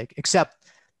it's like, except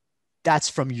that's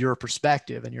from your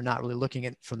perspective, and you're not really looking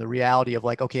at from the reality of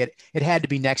like, okay, it had to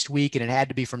be next week and it had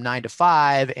to be from 9 to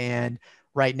 5. And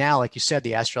right now, like you said,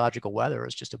 the astrological weather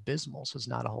is just abysmal. So there's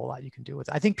not a whole lot you can do with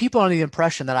it. I think people are under the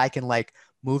impression that I can like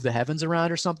move the heavens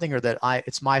around or something, or that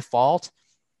it's my fault,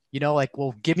 like,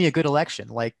 well, give me a good election.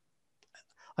 Like,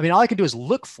 I mean, all I can do is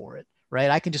look for it, right?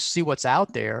 I can just see what's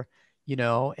out there,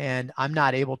 and I'm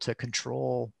not able to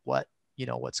control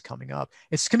what's coming up.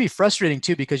 It's going to be frustrating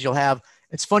too, because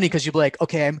it's funny because you'll be like,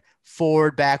 okay, I'm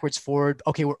forward, backwards, forward.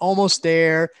 Okay, we're almost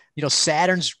there.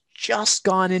 Saturn's just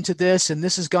gone into this and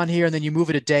this has gone here, and then you move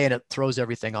it a day and it throws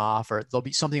everything off, or there'll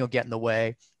be something will get in the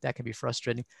way. That can be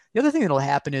frustrating. The other thing that'll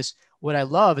happen is, what I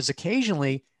love is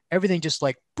occasionally everything just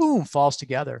like boom falls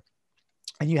together,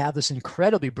 and you have this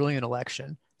incredibly brilliant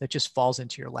election that just falls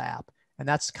into your lap. And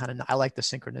that's I like the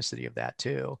synchronicity of that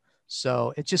too.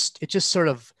 So it just sort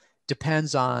of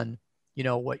depends on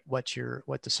what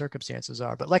the circumstances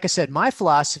are. But like I said, my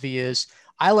philosophy is,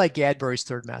 I like Gadbury's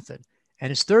third method. And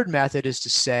his third method is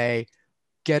to say,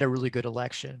 get a really good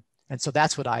election. And so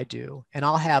that's what I do. And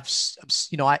I'll have,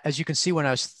 as you can see, when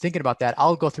I was thinking about that,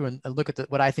 I'll go through and look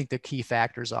at what I think the key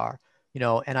factors are,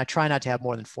 and I try not to have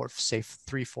more than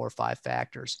 3, 4, 5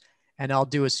 factors. And I'll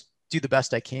do the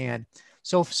best I can.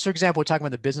 So for example, we're talking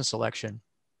about the business election.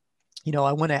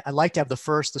 I like to have the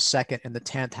first, the second, and the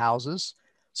 10th houses.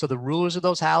 So the rulers of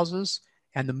those houses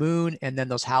and the moon, and then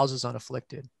those houses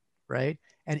unafflicted, right?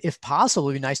 And if possible,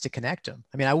 it'd be nice to connect them.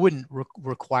 I mean, I wouldn't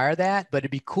require that, but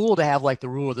it'd be cool to have like the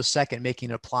ruler of the second making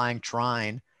an applying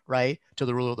trine, right, to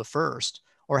the ruler of the first,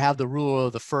 or have the ruler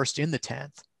of the first in the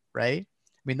 10th, right?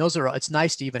 I mean, it's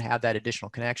nice to even have that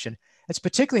additional connection. It's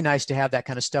particularly nice to have that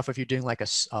kind of stuff if you're doing like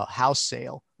a house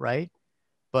sale, right?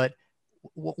 But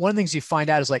one of the things you find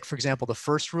out is, like, for example, the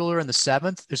first ruler and the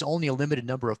 7th, there's only a limited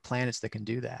number of planets that can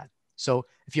do that. So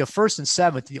if you have first and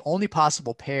 7th, the only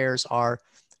possible pairs are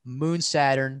Moon,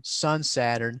 Saturn, Sun,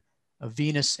 Saturn,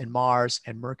 Venus and Mars,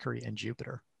 and Mercury and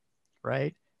Jupiter,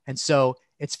 right? And so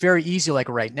it's very easy, like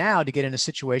right now, to get in a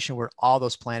situation where all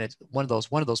those planets, one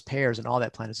of those pairs and all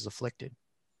that planets is afflicted.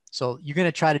 So you're going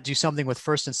to try to do something with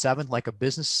first and 7th, like a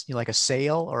business, like a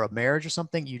sale or a marriage or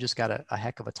something. You just got a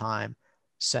heck of a time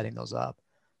setting those up.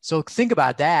 So think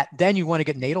about that. Then you want to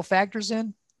get natal factors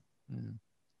in.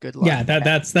 Good luck. Yeah,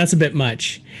 that's a bit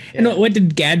much. Yeah. And what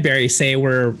did Gadbury say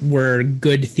were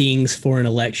good things for an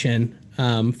election,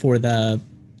 for the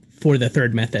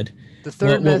third method? The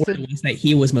third method, what was that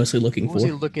he was mostly looking for? What was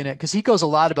he looking at? Because he goes a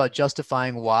lot about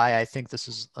justifying why I think this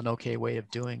is an okay way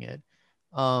of doing it.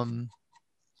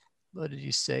 What did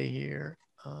he say here?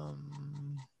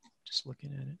 Just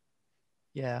looking at it.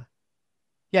 Yeah.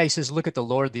 Yeah, he says, look at the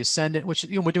Lord of the Ascendant, which,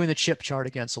 we're doing the chip chart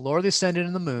again. So Lord of the Ascendant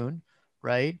and the moon,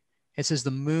 right? It says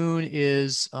the moon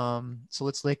is, so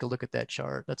let's take a look at that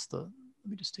chart. Let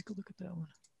me just take a look at that one.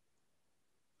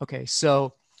 Okay,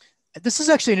 so this is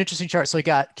actually an interesting chart. So we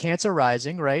got Cancer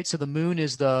rising, right? So the moon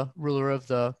is the ruler of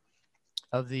the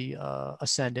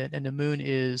ascendant, and the moon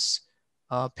is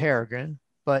Peregrine,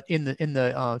 but in the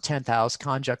 10th house,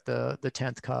 conjunct the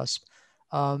 10th cusp.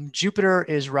 Jupiter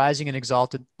is rising and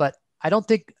exalted, but I don't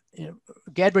think,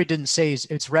 Gadbury didn't say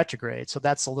it's retrograde, so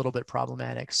that's a little bit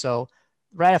problematic. So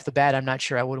right off the bat, I'm not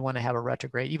sure I would want to have a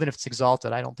retrograde, even if it's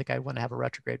exalted. I don't think I want to have a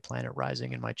retrograde planet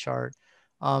rising in my chart.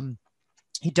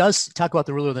 He does talk about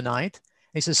the ruler of the ninth.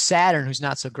 He says Saturn, who's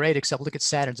not so great, except look at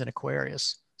Saturn's in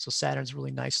Aquarius. So Saturn's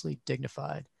really nicely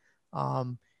dignified.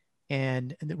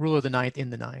 And the ruler of the ninth in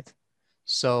the ninth.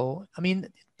 So, I mean,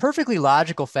 perfectly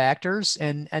logical factors.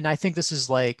 And I think this is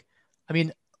like, I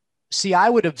mean, see, I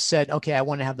would have said, okay, I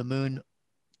want to have the moon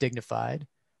dignified,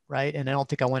 right? And I don't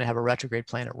think I want to have a retrograde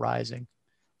planet rising.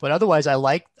 But otherwise, I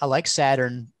like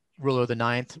Saturn, ruler of the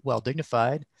ninth, well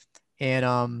dignified.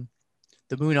 And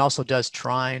the moon also does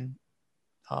trine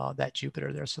that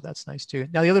Jupiter there. So that's nice too.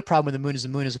 Now, the other problem with the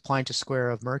moon is applying to square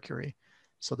of Mercury.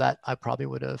 So that I probably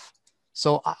would have.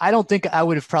 So I don't think I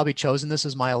would have probably chosen this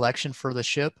as my election for the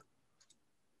ship.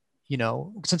 You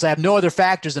know, since I have no other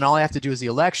factors and all I have to do is the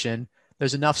election,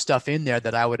 there's enough stuff in there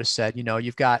that I would have said, you know,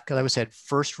 you've got, because I would have said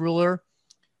first ruler,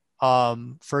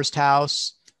 first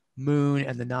house, moon,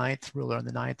 and the ninth ruler in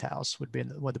the ninth house would be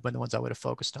the ones I would have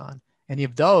focused on. Any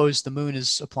of those, the moon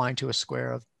is applying to a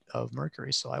square of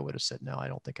Mercury. So I would have said, no, I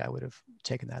don't think I would have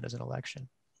taken that as an election.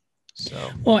 So,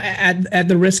 well, at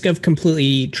the risk of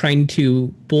completely trying to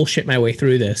bullshit my way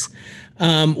through this,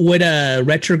 would a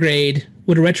retrograde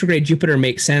Jupiter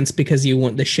make sense because you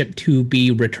want the ship to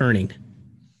be returning?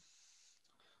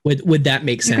 Would that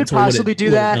make sense? You could possibly do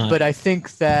that, but I think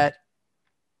that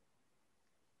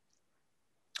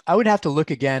I would have to look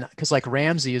again, because like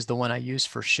Ramsey is the one I use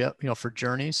for ship, you know, for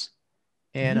journeys.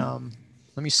 And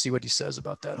let me see what he says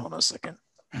about that. Hold on a second.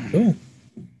 Cool.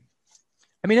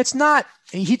 I mean, it's not,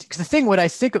 the thing, what I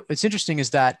think it's interesting is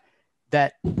that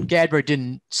Gadbury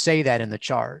didn't say that in the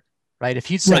chart, right? If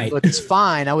he'd said, right, look, it's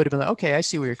fine, I would have been like, okay, I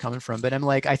see where you're coming from. But I'm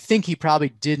like, I think he probably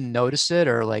didn't notice it,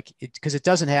 or like, because it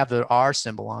doesn't have the R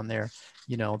symbol on there,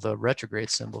 you know, the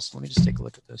retrograde symbols. So let me just take a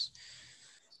look at this.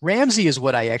 Ramsey is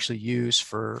what I actually use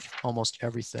for almost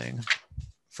everything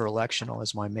for electional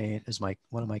as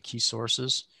one of my key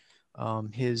sources.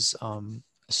 His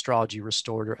Astrology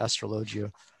Restored, or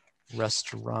Astrologia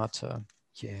Restaurata.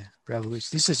 Yeah, revolution.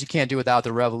 He says you can't do without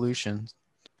the revolution.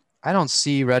 I don't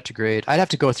see retrograde. I'd have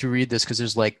to go through read this, because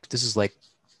this is like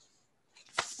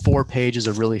 4 pages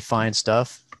of really fine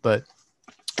stuff. But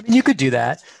I mean, you could do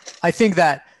that. I think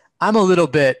that I'm a little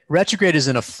bit, retrograde is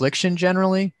an affliction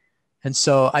generally, and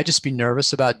so I just be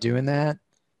nervous about doing that,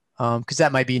 because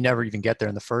that might be you never even get there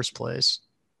in the first place.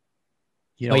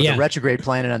 You know, with a retrograde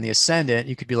planet on the ascendant,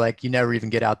 you could be like, you never even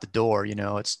get out the door, you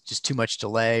know, it's just too much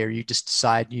delay, or you just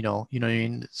decide, you know what I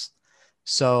mean?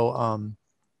 So,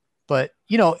 but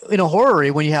you know, in a horary,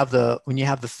 when you have the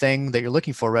thing that you're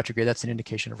looking for, retrograde, that's an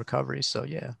indication of recovery. So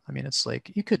yeah, I mean, it's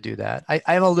like, you could do that.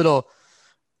 I'm a little,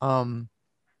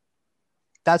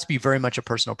 that's be very much a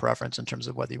personal preference in terms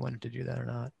of whether you wanted to do that or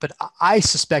not. But I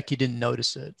suspect he didn't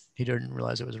notice it. He didn't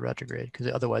realize it was a retrograde, because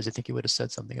otherwise I think he would have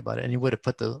said something about it, and he would have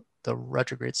put the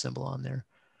retrograde symbol on there.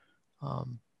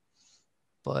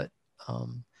 But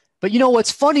you know,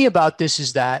 what's funny about this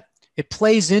is that it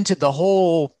plays into the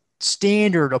whole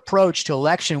standard approach to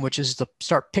election, which is to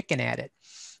start picking at it,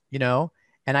 you know?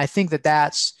 And I think that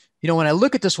that's, you know, when I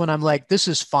look at this one, I'm like, this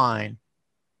is fine.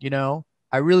 You know,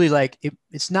 I really like it.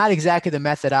 It's not exactly the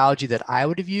methodology that I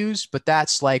would have used, but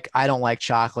that's like, I don't like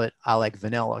chocolate, I like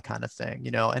vanilla kind of thing, you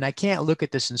know? And I can't look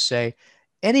at this and say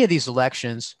any of these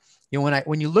elections, you know,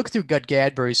 when you look through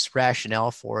Gadbury's rationale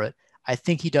for it, I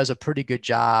think he does a pretty good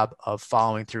job of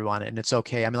following through on it, and it's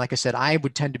okay. I mean, like I said, I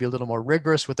would tend to be a little more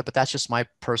rigorous with it, but that's just my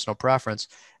personal preference.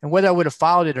 And whether I would have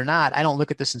followed it or not, I don't look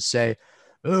at this and say,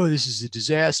 oh, this is a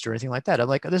disaster or anything like that. I'm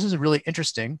like, this is really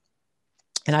interesting.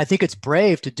 And I think it's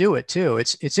brave to do it too.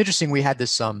 It's interesting. We had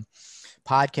this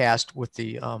podcast with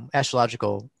the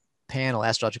astrological panel,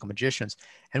 astrological magicians.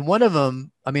 And one of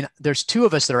them, I mean, there's 2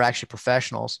 of us that are actually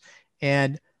professionals.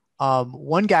 And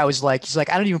one guy was like, he's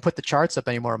like, I don't even put the charts up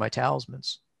anymore of my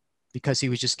talismans, because he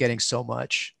was just getting so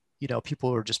much, you know, people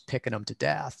were just picking them to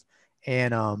death.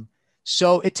 And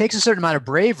so it takes a certain amount of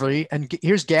bravery. And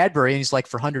here's Gadbury, and he's like,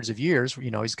 for hundreds of years,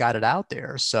 you know, he's got it out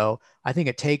there. So I think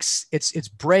it's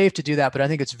brave to do that, but I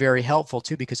think it's very helpful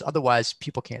too, because otherwise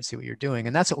people can't see what you're doing.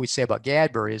 And that's what we say about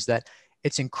Gadbury, is that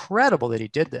it's incredible that he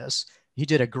did this. He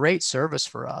did a great service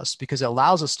for us, because it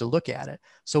allows us to look at it.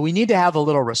 So we need to have a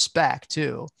little respect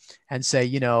too, and say,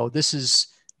 you know, this is,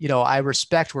 you know, I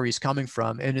respect where he's coming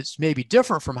from, and it's maybe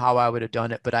different from how I would have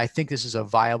done it, but I think this is a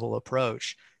viable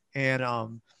approach. And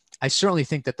I certainly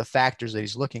think that the factors that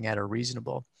he's looking at are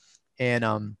reasonable.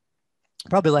 And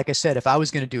probably, like I said, if I was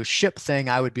going to do a ship thing,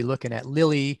 I would be looking at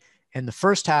Lily in the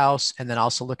first house, and then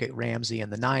also look at Ramsey in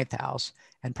the ninth house,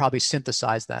 and probably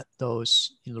synthesize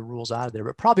those the rules out of there.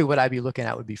 But probably what I'd be looking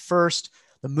at would be first,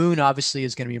 the moon obviously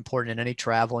is going to be important in any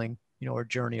traveling, or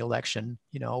journey election,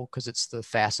 because it's the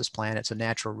fastest planet. It's a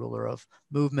natural ruler of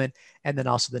movement. And then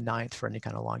also the ninth for any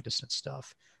kind of long distance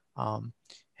stuff.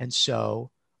 And so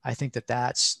I think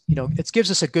that's, it gives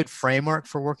us a good framework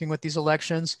for working with these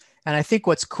elections. And I think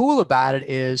what's cool about it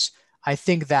is I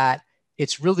think that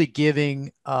it's really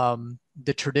giving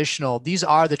these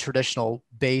are the traditional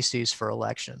bases for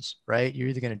elections, right? You're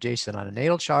either going to base it on a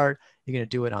natal chart, you're going to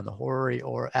do it on the horary,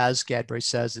 or as Gadbury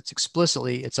says,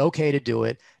 it's okay to do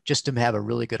it just to have a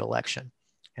really good election.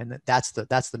 And that's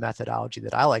the methodology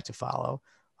that I like to follow.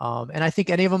 And I think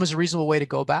any of them is a reasonable way to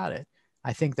go about it.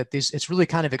 I think that it's really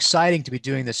kind of exciting to be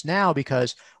doing this now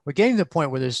because we're getting to the point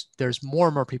where there's more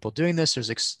and more people doing this.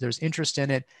 There's interest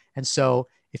in it. And so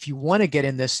if you want to get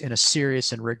in this in a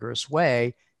serious and rigorous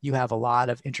way, you have a lot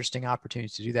of interesting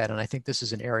opportunities to do that. And I think this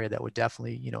is an area that would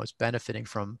definitely, is benefiting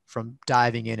from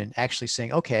diving in and actually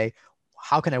saying, okay,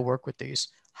 how can I work with these?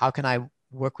 How can I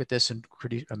work with this and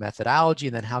create a methodology?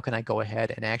 And then how can I go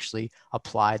ahead and actually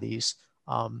apply these,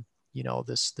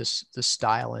 this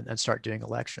style and start doing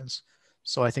elections?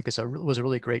 So I think it was a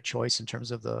really great choice in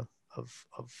terms of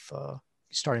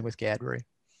starting with Gadbury.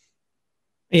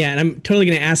 Yeah, and I'm totally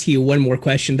going to ask you one more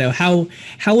question though. How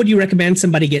would you recommend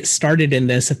somebody get started in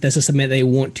this if this is something they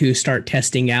want to start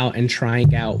testing out and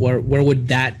trying out? Where would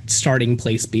that starting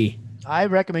place be? I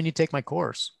recommend you take my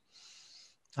course.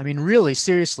 I mean, really,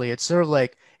 seriously, it's sort of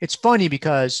like, it's funny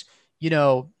because,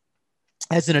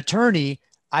 as an attorney,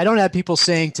 I don't have people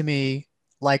saying to me,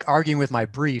 like arguing with my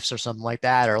briefs or something like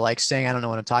that, or like saying, I don't know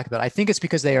what I'm talking about. I think it's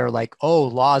because they are like, oh,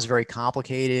 law is very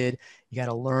complicated. You got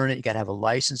to learn it. You got to have a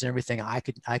license and everything. I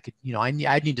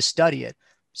need to study it.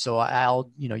 So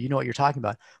I'll, you know what you're talking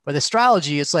about. But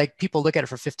astrology, it's like people look at it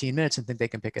for 15 minutes and think they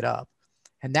can pick it up.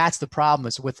 And that's the problem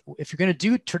is if you're going to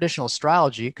do traditional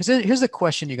astrology, because here's the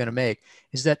question you're going to make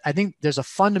is that I think there's a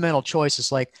fundamental choice.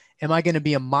 It's like, am I going to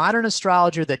be a modern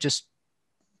astrologer that just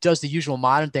does the usual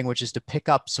modern thing, which is to pick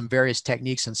up some various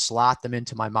techniques and slot them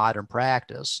into my modern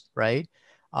practice, right?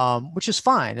 Which is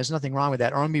fine. There's nothing wrong with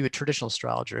that. Or I'm going to be a traditional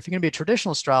astrologer. If you're going to be a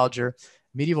traditional astrologer,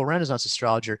 medieval Renaissance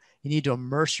astrologer, you need to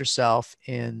immerse yourself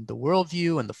in the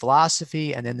worldview and the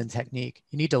philosophy and then the technique.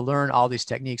 You need to learn all these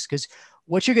techniques because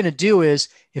what you're going to do is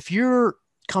if you're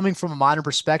coming from a modern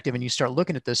perspective and you start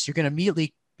looking at this, you're going to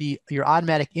immediately your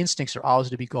automatic instincts are always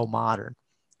to go modern,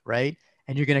 right?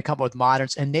 And you're going to come up with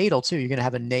moderns and natal too. You're going to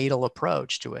have a natal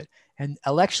approach to it. And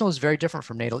electional is very different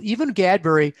from natal. Even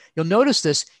Gadbury, you'll notice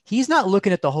this, he's not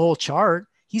looking at the whole chart.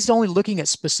 He's only looking at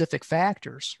specific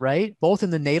factors, right? Both in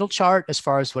the natal chart, as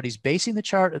far as what he's basing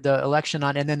the election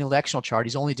on, and then the electional chart.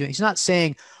 He's not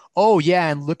saying, oh yeah,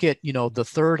 and look at,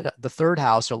 the third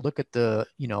house, or look at the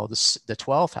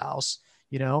 12th house,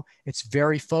 it's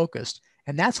very focused.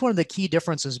 And that's one of the key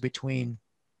differences between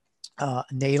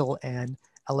natal and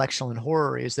electional and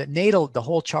horary is that natal, the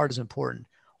whole chart is important.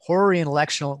 Horary and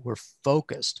electional, we're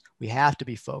focused. We have to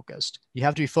be focused. You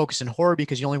have to be focused in horary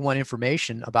because you only want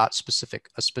information about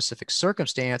a specific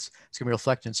circumstance. It's going to be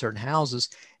reflected in certain houses.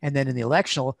 And then in the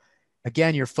electional,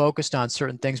 again, you're focused on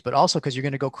certain things, but also because you're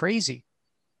going to go crazy.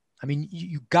 I mean,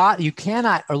 you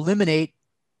cannot eliminate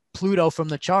Pluto from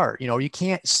the chart. You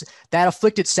can't, that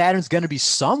afflicted Saturn's going to be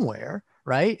somewhere,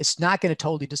 right? It's not going to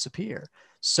totally disappear.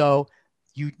 So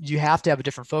you have to have a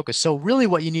different focus. So really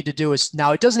what you need to do is,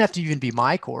 now it doesn't have to even be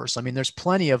my course. I mean, there's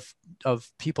plenty of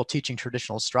people teaching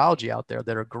traditional astrology out there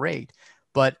that are great,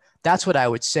 but that's what I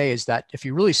would say is that if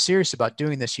you're really serious about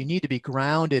doing this, you need to be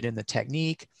grounded in the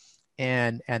technique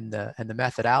and the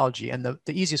methodology. And the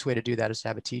easiest way to do that is to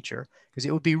have a teacher, because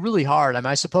it would be really hard. I mean,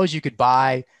 I suppose you could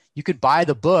buy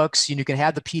the books, you can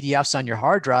have the PDFs on your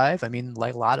hard drive. I mean,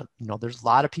 like there's a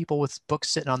lot of people with books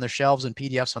sitting on their shelves and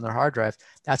PDFs on their hard drive.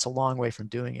 That's a long way from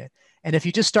doing it. And if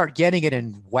you just start getting it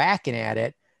and whacking at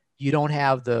it, you don't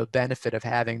have the benefit of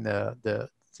having the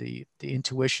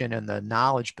intuition and the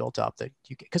knowledge built up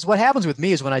because what happens with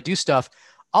me is when I do stuff,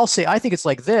 I'll say, I think it's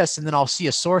like this. And then I'll see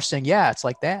a source saying, yeah, it's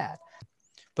like that.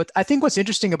 But I think what's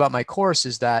interesting about my course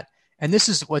is that, and this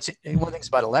is one of the things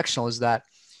about electional is that,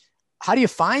 how do you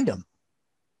find them?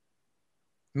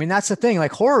 I mean, that's the thing.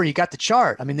 Like horror, you got the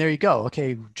chart. I mean, there you go.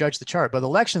 Okay, judge the chart. But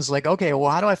elections, like, okay,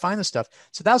 well, how do I find this stuff?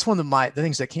 So that's one of the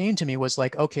things that came to me was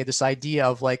like, okay, this idea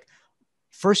of like,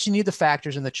 first you need the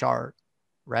factors in the chart,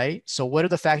 right? So what are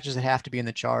the factors that have to be in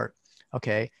the chart?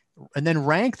 Okay, and then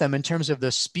rank them in terms of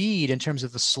the speed, in terms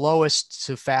of the slowest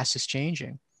to fastest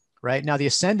changing, right? Now the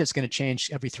ascendant's going to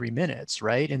change every 3 minutes,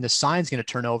 right? And the sign's going to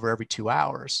turn over every 2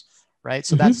 hours. Right.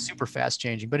 So that's super fast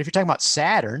changing. But if you're talking about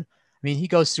Saturn, mean, he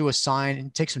goes through a sign and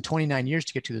it takes him 29 years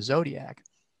to get to the zodiac,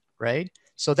 right?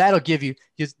 So that'll give you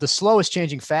the slowest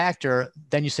changing factor.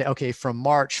 Then you say, okay, from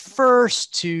March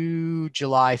 1st to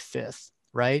July 5th,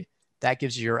 right? That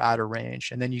gives you your outer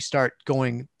range. And then you start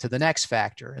going to the next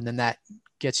factor. And then that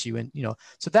gets you in,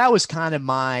 so that was kind of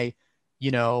my,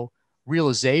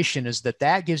 realization, is that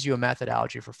that gives you a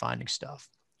methodology for finding stuff.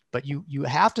 But you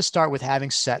have to start with having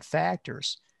set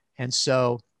factors. And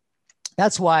so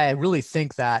that's why I really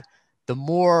think that the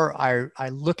more I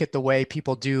look at the way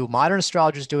people do, modern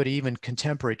astrologers do it, even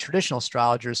contemporary traditional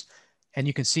astrologers, and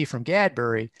you can see from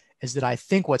Gadbury, is that I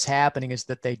think what's happening is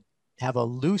that they have a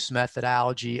loose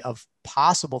methodology of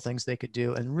possible things they could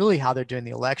do. And really how they're doing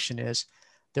the election is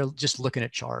they're just looking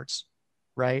at charts,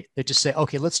 right? They just say,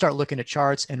 okay, let's start looking at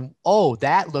charts, and oh,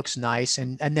 that looks nice.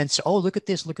 And then so, oh, look at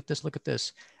this, look at this, look at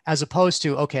this, as opposed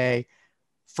to, okay,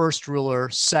 first ruler,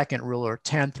 second ruler,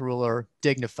 10th ruler,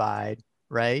 dignified,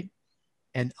 right?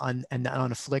 And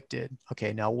unafflicted.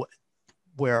 Okay, now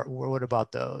what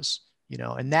about those?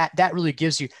 And that really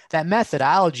gives you, that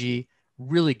methodology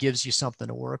really gives you something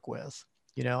to work with,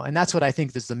 and that's what I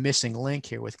think is the missing link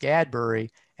here with Gadbury.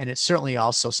 And it's certainly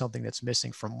also something that's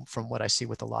missing from what I see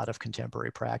with a lot of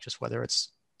contemporary practice, whether it's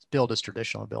billed as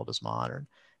traditional or billed as modern.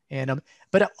 And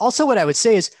but also what I would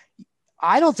say is,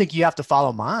 I don't think you have to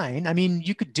follow mine. I mean,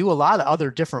 you could do a lot of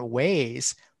other different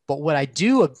ways, but what I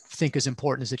do think is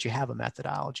important is that you have a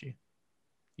methodology.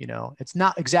 It's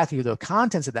not exactly the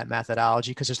contents of that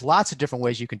methodology, because there's lots of different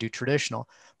ways you can do traditional.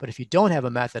 But if you don't have a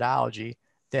methodology,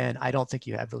 then I don't think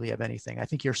you really have anything. I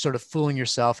think you're sort of fooling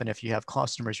yourself. And if you have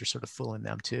customers, you're sort of fooling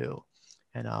them too.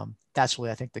 And that's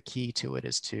really, I think, the key to it,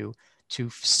 is to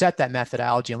set that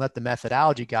methodology and let the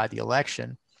methodology guide the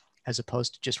election, as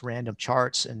opposed to just random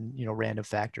charts and, random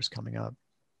factors coming up.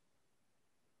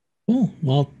 Cool.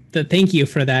 Well, thank you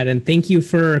for that. And thank you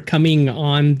for coming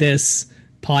on this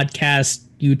podcast,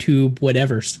 YouTube,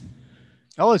 whatever's.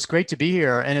 Oh, it's great to be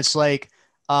here. And it's like,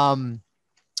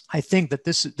 I think that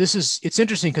this is, it's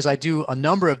interesting because I do a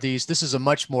number of these. This is a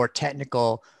much more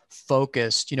technical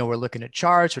focused, we're looking at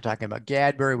charts, we're talking about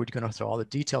Gadbury, we're going to throw all the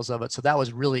details of it. So that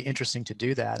was really interesting to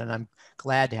do that. And I'm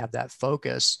glad to have that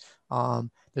focus.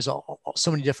 There's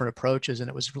so many different approaches, and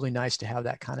it was really nice to have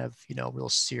that kind of, real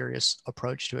serious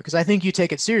approach to it. Cause I think you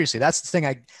take it seriously. That's the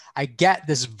thing. I get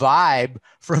this vibe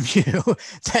from you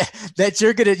that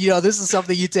you're going to, this is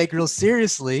something you take real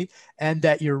seriously, and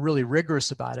that you're really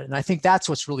rigorous about it. And I think that's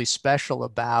what's really special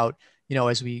about,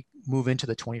 as we move into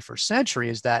the 21st century,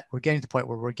 is that we're getting to the point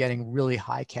where we're getting really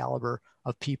high caliber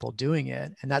of people doing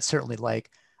it. And that's certainly, like,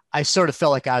 I sort of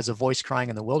felt like I was a voice crying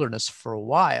in the wilderness for a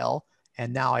while.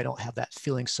 And now I don't have that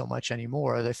feeling so much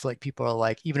anymore. I feel like people are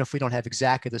like, even if we don't have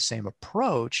exactly the same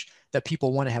approach, that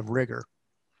people want to have rigor.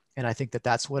 And I think that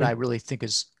that's what I really think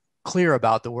is clear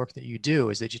about the work that you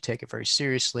do, is that you take it very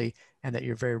seriously, and that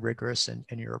you're very rigorous in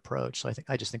your approach. So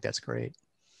I just think that's great.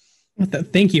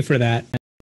 Thank you for that.